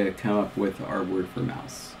try to come up with our word for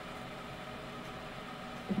mouse?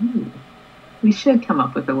 Ooh. We should come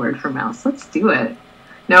up with a word for mouse. Let's do it.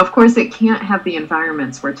 Now, of course, it can't have the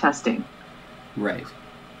environments we're testing. Right.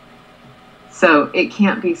 So it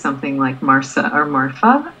can't be something like Marsa or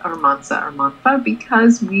Marfa or Mansa or Manfa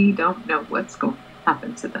because we don't know what's going to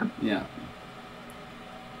happen to them. Yeah.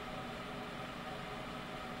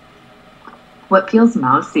 What feels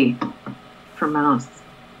mousy for mouse?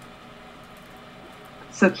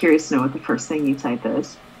 So curious to know what the first thing you type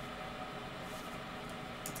is.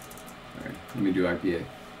 All right, let me do IPA.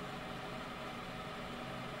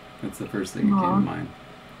 That's the first thing that came to mind.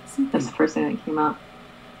 That's the first thing that came up.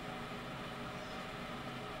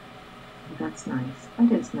 That's nice.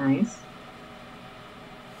 That is nice.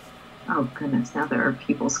 Oh goodness, now there are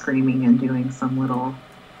people screaming and doing some little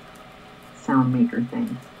sound maker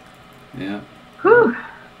thing. Yeah. Whew.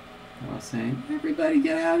 I was saying, everybody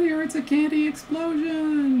get out of here, it's a candy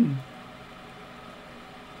explosion!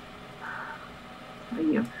 Are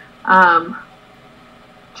you?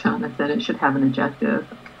 Jonathan, it should have an adjective.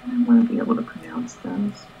 I kind of want to be able to pronounce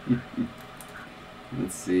those.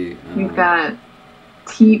 Let's see. We've got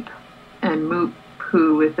teep and moop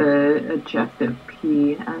poo with an adjective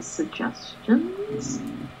P as suggestions.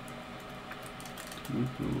 Moop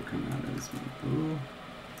poo will come out as moop poo.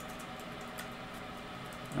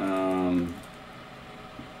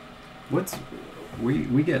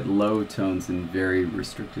 We get low tones in very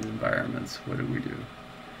restricted environments. What do we do?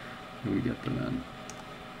 How do we get them in?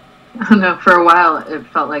 I don't know. For a while, it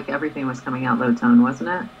felt like everything was coming out low tone, wasn't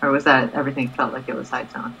it? Or was that everything felt like it was high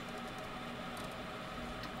tone?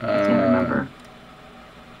 I can't remember.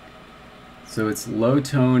 So it's low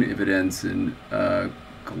tone if it ends in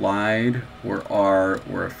glide or R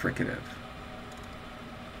or a fricative.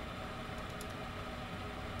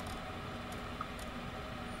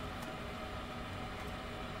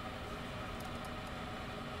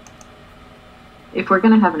 If we're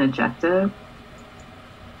going to have an adjective,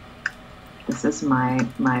 this is my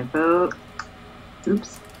vote.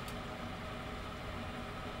 Oops.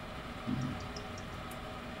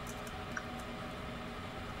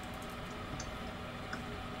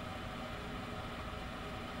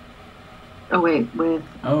 Oh wait, with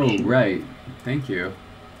right. Thank you.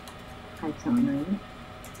 high tone, right?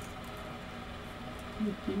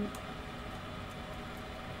 Thank you.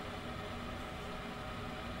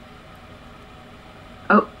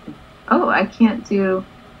 Oh, I can't do.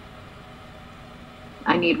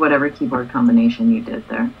 I need whatever keyboard combination you did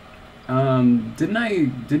there. Didn't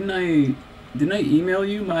I email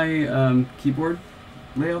you my keyboard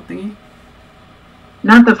layout thingy?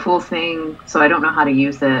 Not the full thing, so I don't know how to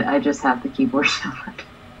use it. I just have the keyboard downloaded.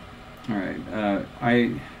 All right.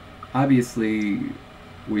 I obviously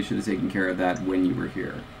we should have taken care of that when you were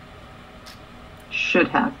here. Should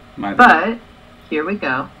have. My bad. But here we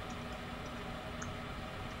go.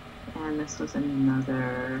 And this was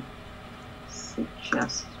another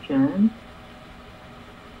suggestion.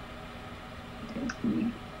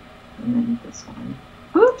 And then this one.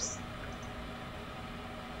 Oops.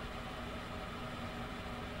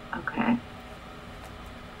 Okay.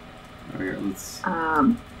 Oh, here, let's.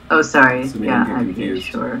 Oh, sorry. So we Yeah, don't get confused.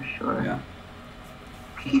 sure. Yeah.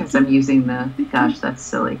 Because I'm using the. Gosh, that's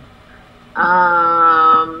silly.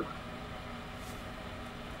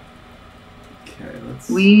 Okay, let's.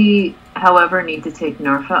 We, however, need to take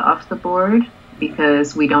Norfa off the board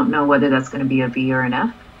because we don't know whether that's going to be a V or an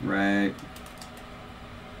F. Right.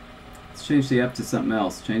 Let's change the F to something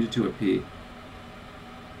else. Change it to a P.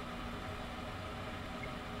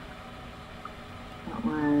 That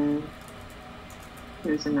one.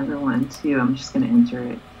 There's another one too. I'm just going to enter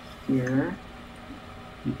it here.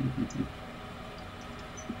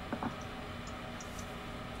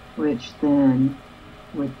 Which then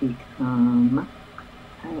would become.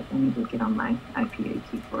 I need to get on my IPA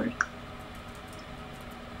keyboard.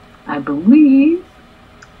 I believe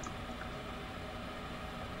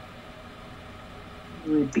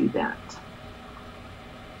would be that.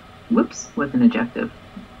 Whoops, with an adjective.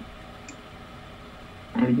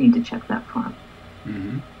 I would need to check that font.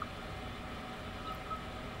 Mm-hmm.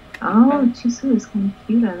 Oh, Chisu is kind of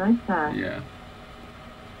cute. I like that. Yeah.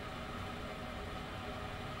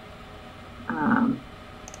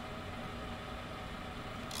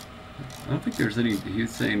 don't think there's any.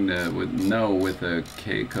 He's saying with a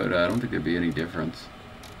K coda. I don't think there'd be any difference.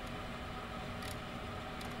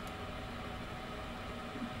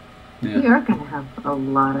 Yeah. We are going to have a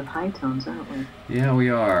lot of high tones, aren't we? Yeah, we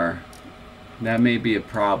are. That may be a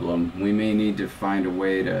problem. We may need to find a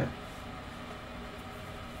way to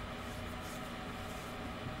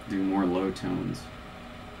do more low tones.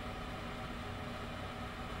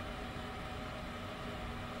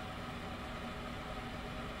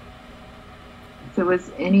 So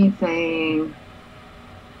was anything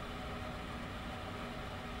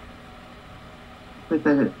with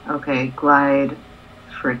the, okay, glide,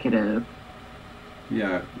 fricative.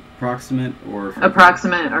 Yeah, approximate or fricative.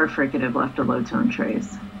 Approximate or fricative left a low tone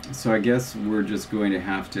trace. So I guess we're just going to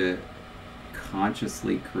have to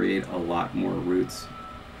consciously create a lot more roots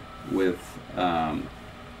with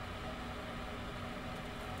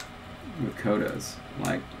codas,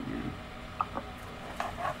 like, you know,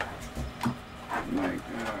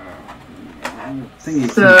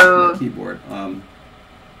 thingy so, keyboard.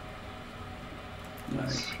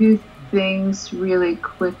 Two things really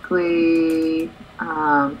quickly.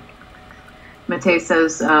 Matei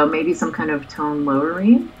says maybe some kind of tone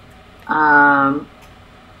lowering.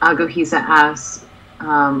 Agohisa asks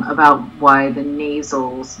about why the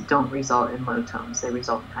nasals don't result in low tones; they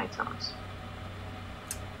result in high tones.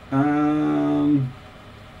 I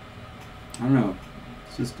don't know.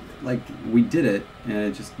 It's just like we did it, and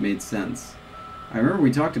it just made sense. I remember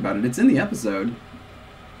we talked about it. It's in the episode.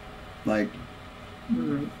 Like,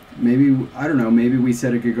 maybe, I don't know, maybe we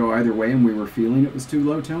said it could go either way and we were feeling it was too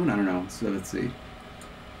low tone. I don't know. So let's see.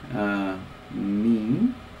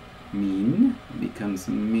 Mean becomes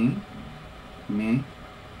me. Me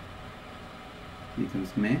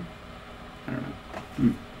becomes me. I don't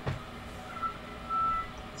know.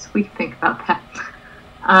 So we think about that.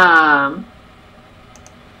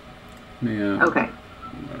 Yeah. Okay.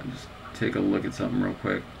 Just take a look at something real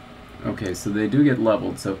quick. Okay, so they do get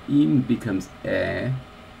leveled. So im becomes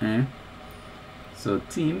So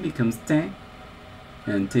team becomes te,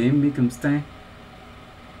 and team becomes te.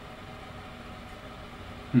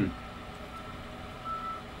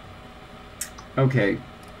 Okay,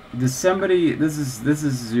 does somebody? This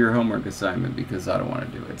is your homework assignment because I don't want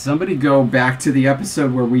to do it. Somebody go back to the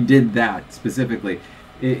episode where we did that specifically,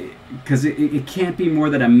 because it can't be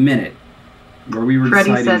more than a minute. Where we were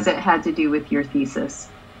Freddie deciding, says it had to do with your thesis.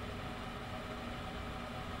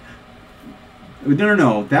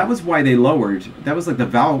 No. That was why they lowered. That was like the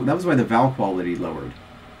vowel. That was why the vowel quality lowered.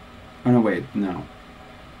 Oh no, wait, no.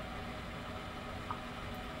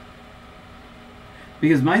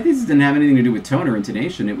 Because my thesis didn't have anything to do with tone or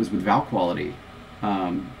intonation. It was with vowel quality,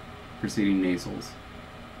 preceding nasals.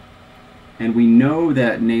 And we know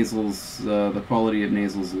that nasals, the quality of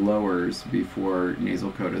nasals lowers before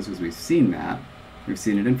nasal codas, because we've seen that. We've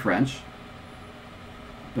seen it in French.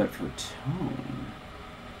 But for tone...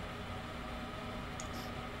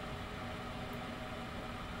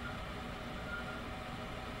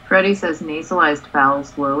 Freddie says nasalized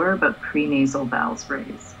vowels lower, but prenasal vowels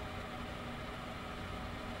raise.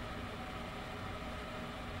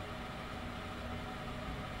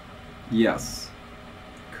 Yes.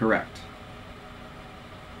 Correct.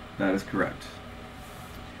 That is correct.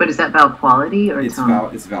 But is that vowel quality or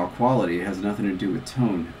tone? It's vowel quality. It has nothing to do with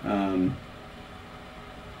tone. And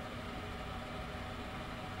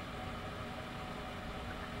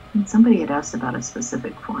somebody had asked about a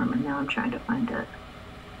specific form, and now I'm trying to find it.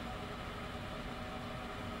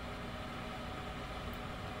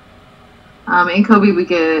 In Kobe, we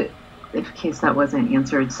get, in case that wasn't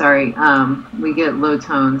answered, sorry, we get low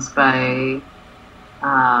tones by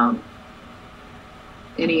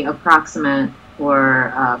any approximate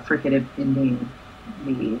or fricative ending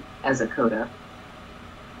the as a coda.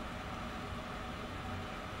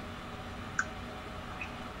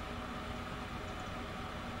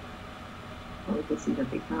 What would this even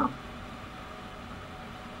become?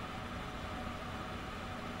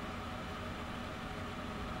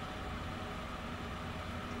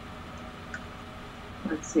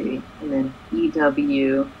 Let's see, and then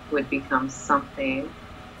EW would become something.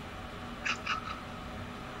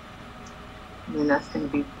 And then that's going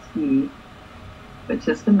to be T. But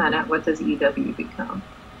just a minute, what does EW become?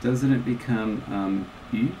 Doesn't it become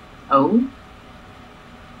E? O?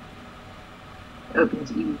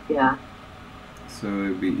 Opens E, yeah. So it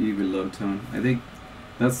would be E with low tone. I think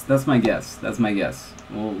that's my guess. That's my guess.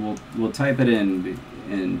 We'll type it in,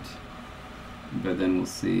 but then we'll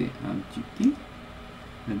see. Chiki.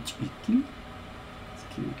 Chiki. It's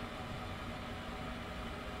cute.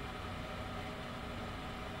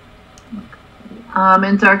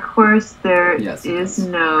 In Dark Horse, there Yes, is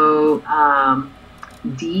no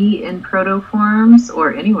D in protoforms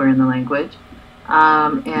or anywhere in the language.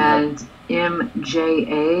 And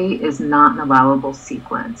MJA is not an allowable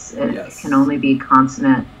sequence. It can only be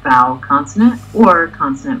consonant, vowel, consonant, or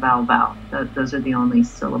consonant, vowel, vowel. Those are the only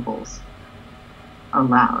syllables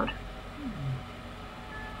allowed.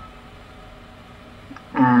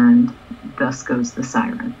 And thus goes the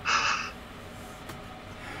siren.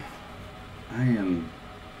 I'm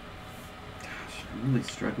really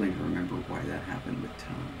struggling to remember why that happened with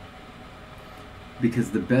tone.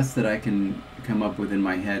 Because the best that I can come up with in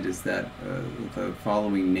my head is that the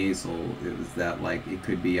following nasal, it was that like it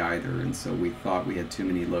could be either, and so we thought we had too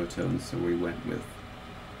many low tones, so we went with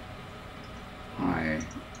high,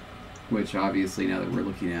 which obviously now that we're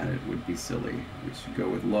looking at it would be silly. We should go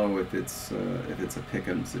with low if it's a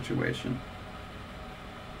pick-em situation.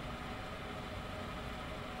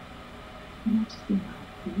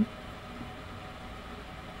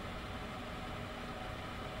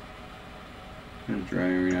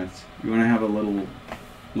 Driving me nuts. You want to have a little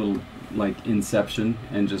like inception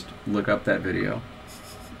and just look up that video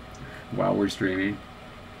while we're streaming?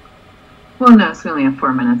 Well, no, so we only have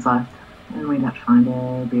 4 minutes left, and we'd have to find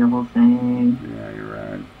it, be a whole thing. Yeah, you're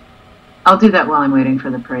right. I'll do that while I'm waiting for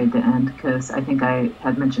the parade to end, because I think I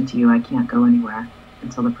had mentioned to you I can't go anywhere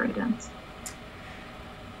until the parade ends.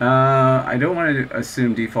 I don't want to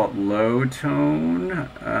assume default low tone,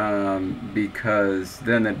 because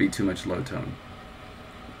then that'd be too much low tone.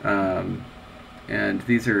 And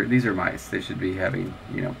these are mice. They should be having,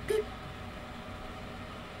 you know, beep.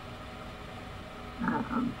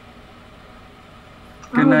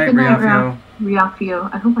 Good night, Riafio.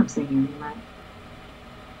 I hope I'm saying your name right.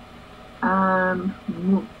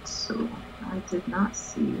 Mutsu. I did not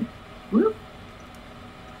see. Whoop.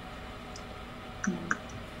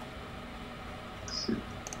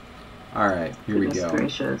 All right, here we go.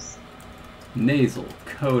 Gracious. Nasal,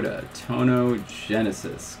 coda,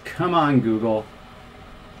 tonogenesis. Come on, Google.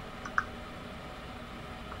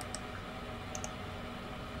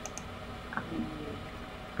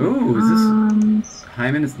 Ooh, is this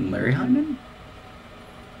Hyman? Is Larry Hyman?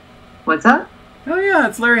 What's up? Oh yeah,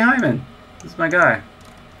 it's Larry Hyman. This is my guy.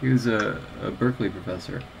 He was a Berkeley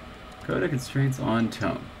professor. Coda constraints on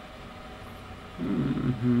tone.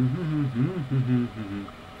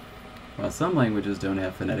 While some languages don't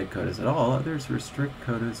have phonetic codas at all, others restrict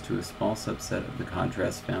codas to a small subset of the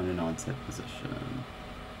contrast found in onset position.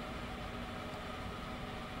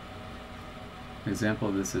 An example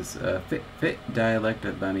of this is Fit dialect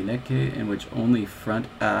of Bamiléké, in which only front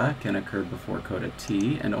A can occur before coda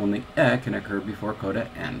T, and only E can occur before coda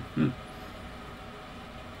N.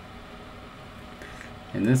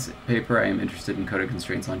 In this paper, I am interested in coda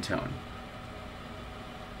constraints on tone.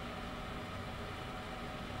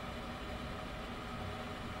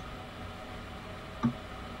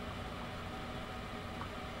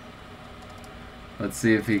 Let's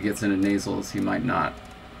see if he gets into nasals. He might not.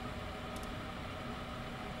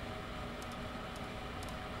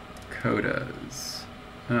 Codas.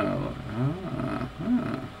 Oh.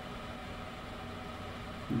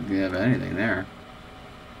 Do you have anything there?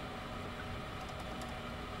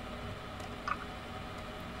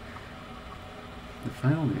 The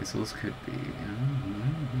final nasals could be.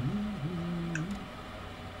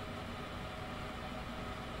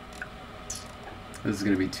 This is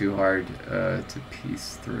going to be too hard to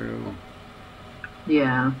piece through.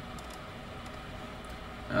 Yeah.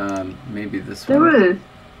 Maybe this one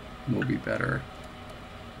will be better.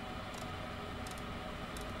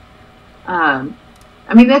 I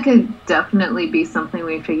mean, that could definitely be something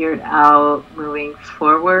we figured out moving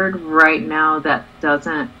forward. Right now, that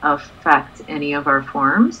doesn't affect any of our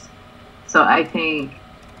forms. So I think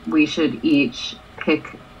we should each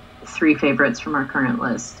pick 3 favorites from our current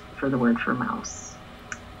list for the word for mouse.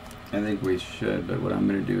 I think we should, but what I'm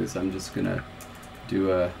going to do is I'm just going to do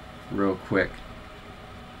a real quick.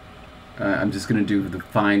 I'm just going to do the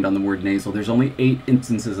find on the word nasal. There's only 8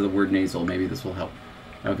 instances of the word nasal. Maybe this will help.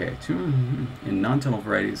 Okay, 2 in non-tonal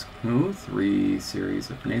varieties, 3 series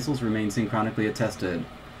of nasals remain synchronically attested.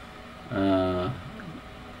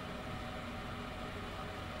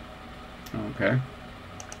 Okay,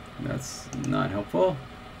 that's not helpful.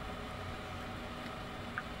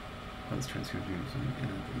 The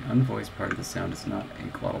unvoiced part of the sound is not a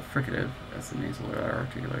glottal fricative, as the nasal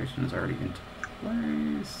articulation is already in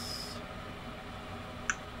place.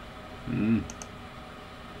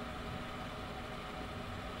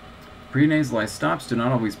 Prenasalized stops do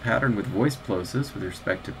not always pattern with voice plosives with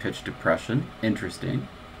respect to pitch depression. Interesting.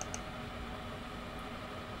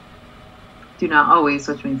 do not always,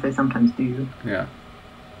 which means they sometimes do. Yeah.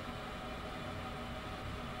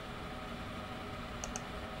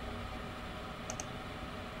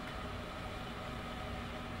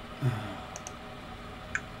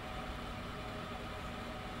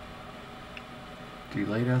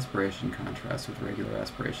 Delayed aspiration contrasts with regular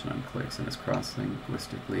aspiration on clicks and is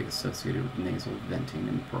cross-linguistically associated with nasal venting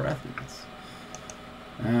and breathiness.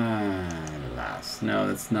 Alas, no,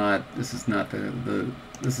 that's not. This is not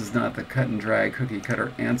this is not the cut and dry cookie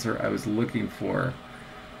cutter answer I was looking for.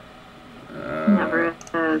 Never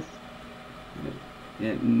is.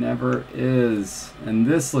 It never is. And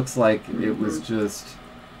this looks like it was just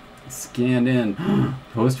scanned in.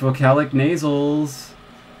 Post-vocalic nasals.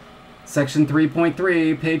 Section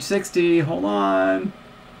 3.3, page 60. Hold on.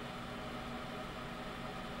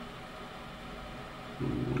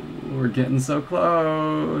 Ooh, we're getting so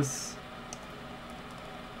close.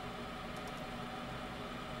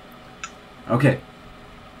 Okay.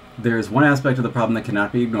 There's one aspect of the problem that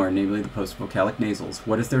cannot be ignored, namely the post-vocalic nasals.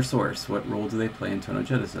 What is their source? What role do they play in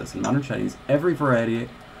tonogenesis? In modern Chinese, every variety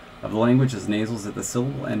of the language has nasals at the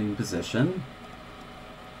syllable ending position.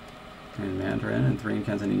 In Mandarin and 3 in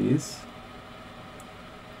Cantonese.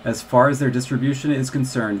 As far as their distribution is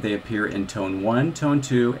concerned, they appear in tone 1, tone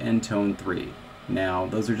 2, and tone 3. Now,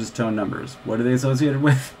 those are just tone numbers. What are they associated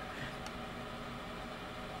with?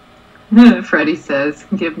 Freddie says,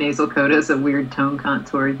 give nasal codas a weird tone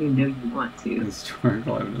contour you know you want to.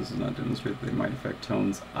 Historical evidence does not demonstrate that they might affect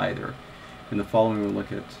tones either. In the following, we'll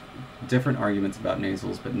look at different arguments about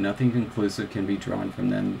nasals, but nothing conclusive can be drawn from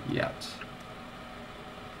them yet.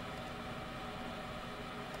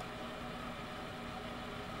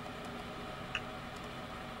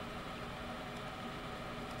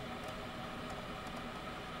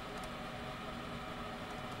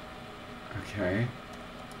 Okay.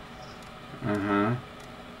 Uh-huh.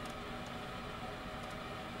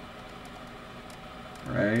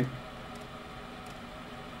 Right.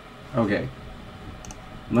 Okay.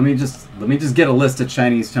 Let me just get a list of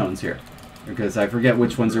Chinese tones here, because I forget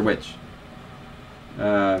which ones are which.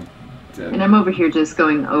 And I'm over here just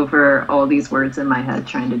going over all these words in my head,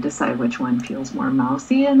 trying to decide which one feels more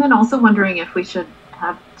mousy, and then also wondering if we should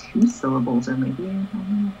have 2 syllables or maybe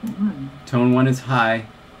one. Tone 1 is high.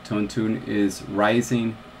 Tone 2 is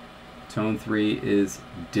rising. Tone 3 is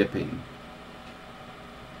dipping.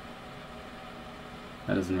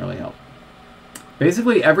 That doesn't really help.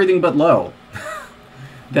 Basically, everything but low.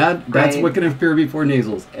 That's right. what can appear before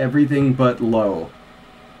nasals. Everything but low.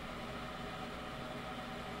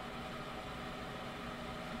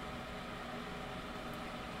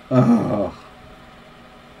 Oh.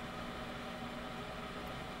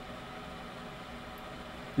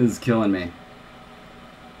 This is killing me.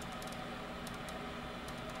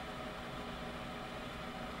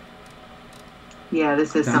 Yeah,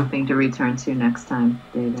 this is something to return to next time,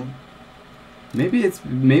 David.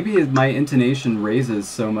 Maybe my intonation raises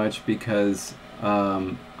so much because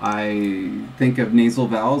I think of nasal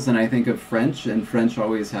vowels and I think of French, and French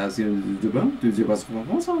always has and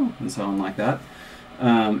so on like that,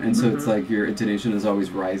 and so it's like your intonation is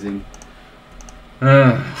always rising.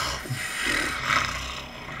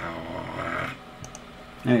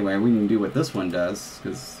 Anyway, we can do what this one does,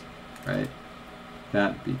 because right,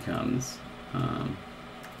 that becomes.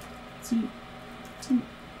 See,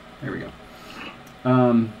 there we go.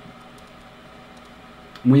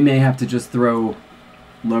 We may have to just throw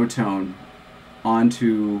low tone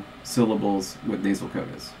onto syllables with nasal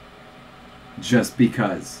codas, just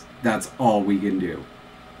because that's all we can do.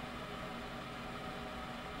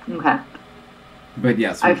 Okay. But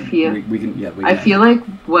yes, we can. I feel like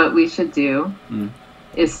what we should do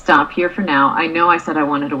is stop here for now. I know I said I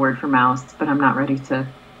wanted a word for mouse, but I'm not ready to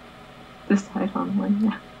decide on one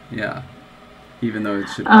yet. Yeah. Even though it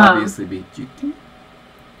should obviously be GT.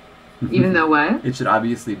 Even though what? It should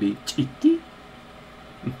obviously be GT.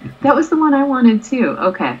 That was the one I wanted too.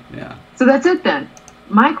 Okay. Yeah. So that's it then.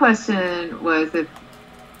 My question was if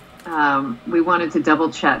we wanted to double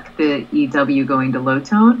check the EW going to low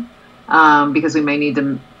tone, because we may need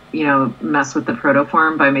to, mess with the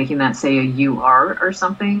protoform by making that say a UR or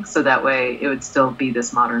something. So that way it would still be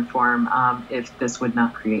this modern form if this would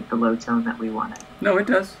not create the low tone that we wanted. No, it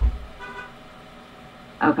does.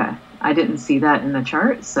 Okay. I didn't see that in the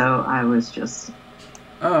chart, so I was just...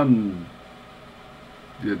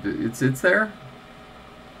 It's there.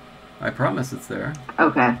 I promise it's there.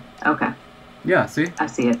 Okay. Yeah, see? I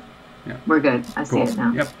see it. Yeah. We're good. I see it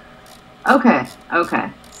now. Yep. Okay.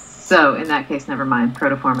 So in that case, never mind.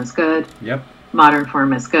 Protoform is good. Yep. Modern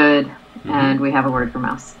form is good. And we have a word for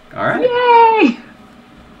mouse. All right. Yay!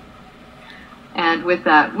 And with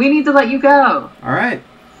that, we need to let you go. All right.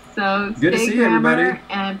 So good to stay see you, grammar, everybody.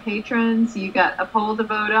 and patrons, you got a poll to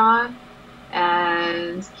vote on,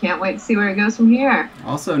 and can't wait to see where it goes from here.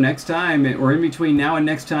 Also, next time, or in between now and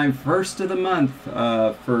next time, first of the month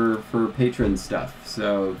for patron stuff.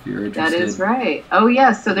 So if you're interested. That is right. Oh,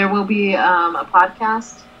 yes. So there will be a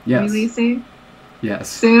podcast releasing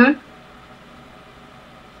soon.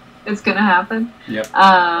 It's going to happen. Yep.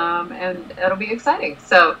 And it'll be exciting.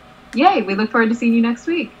 So, yay. We look forward to seeing you next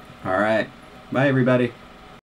week. All right. Bye, everybody.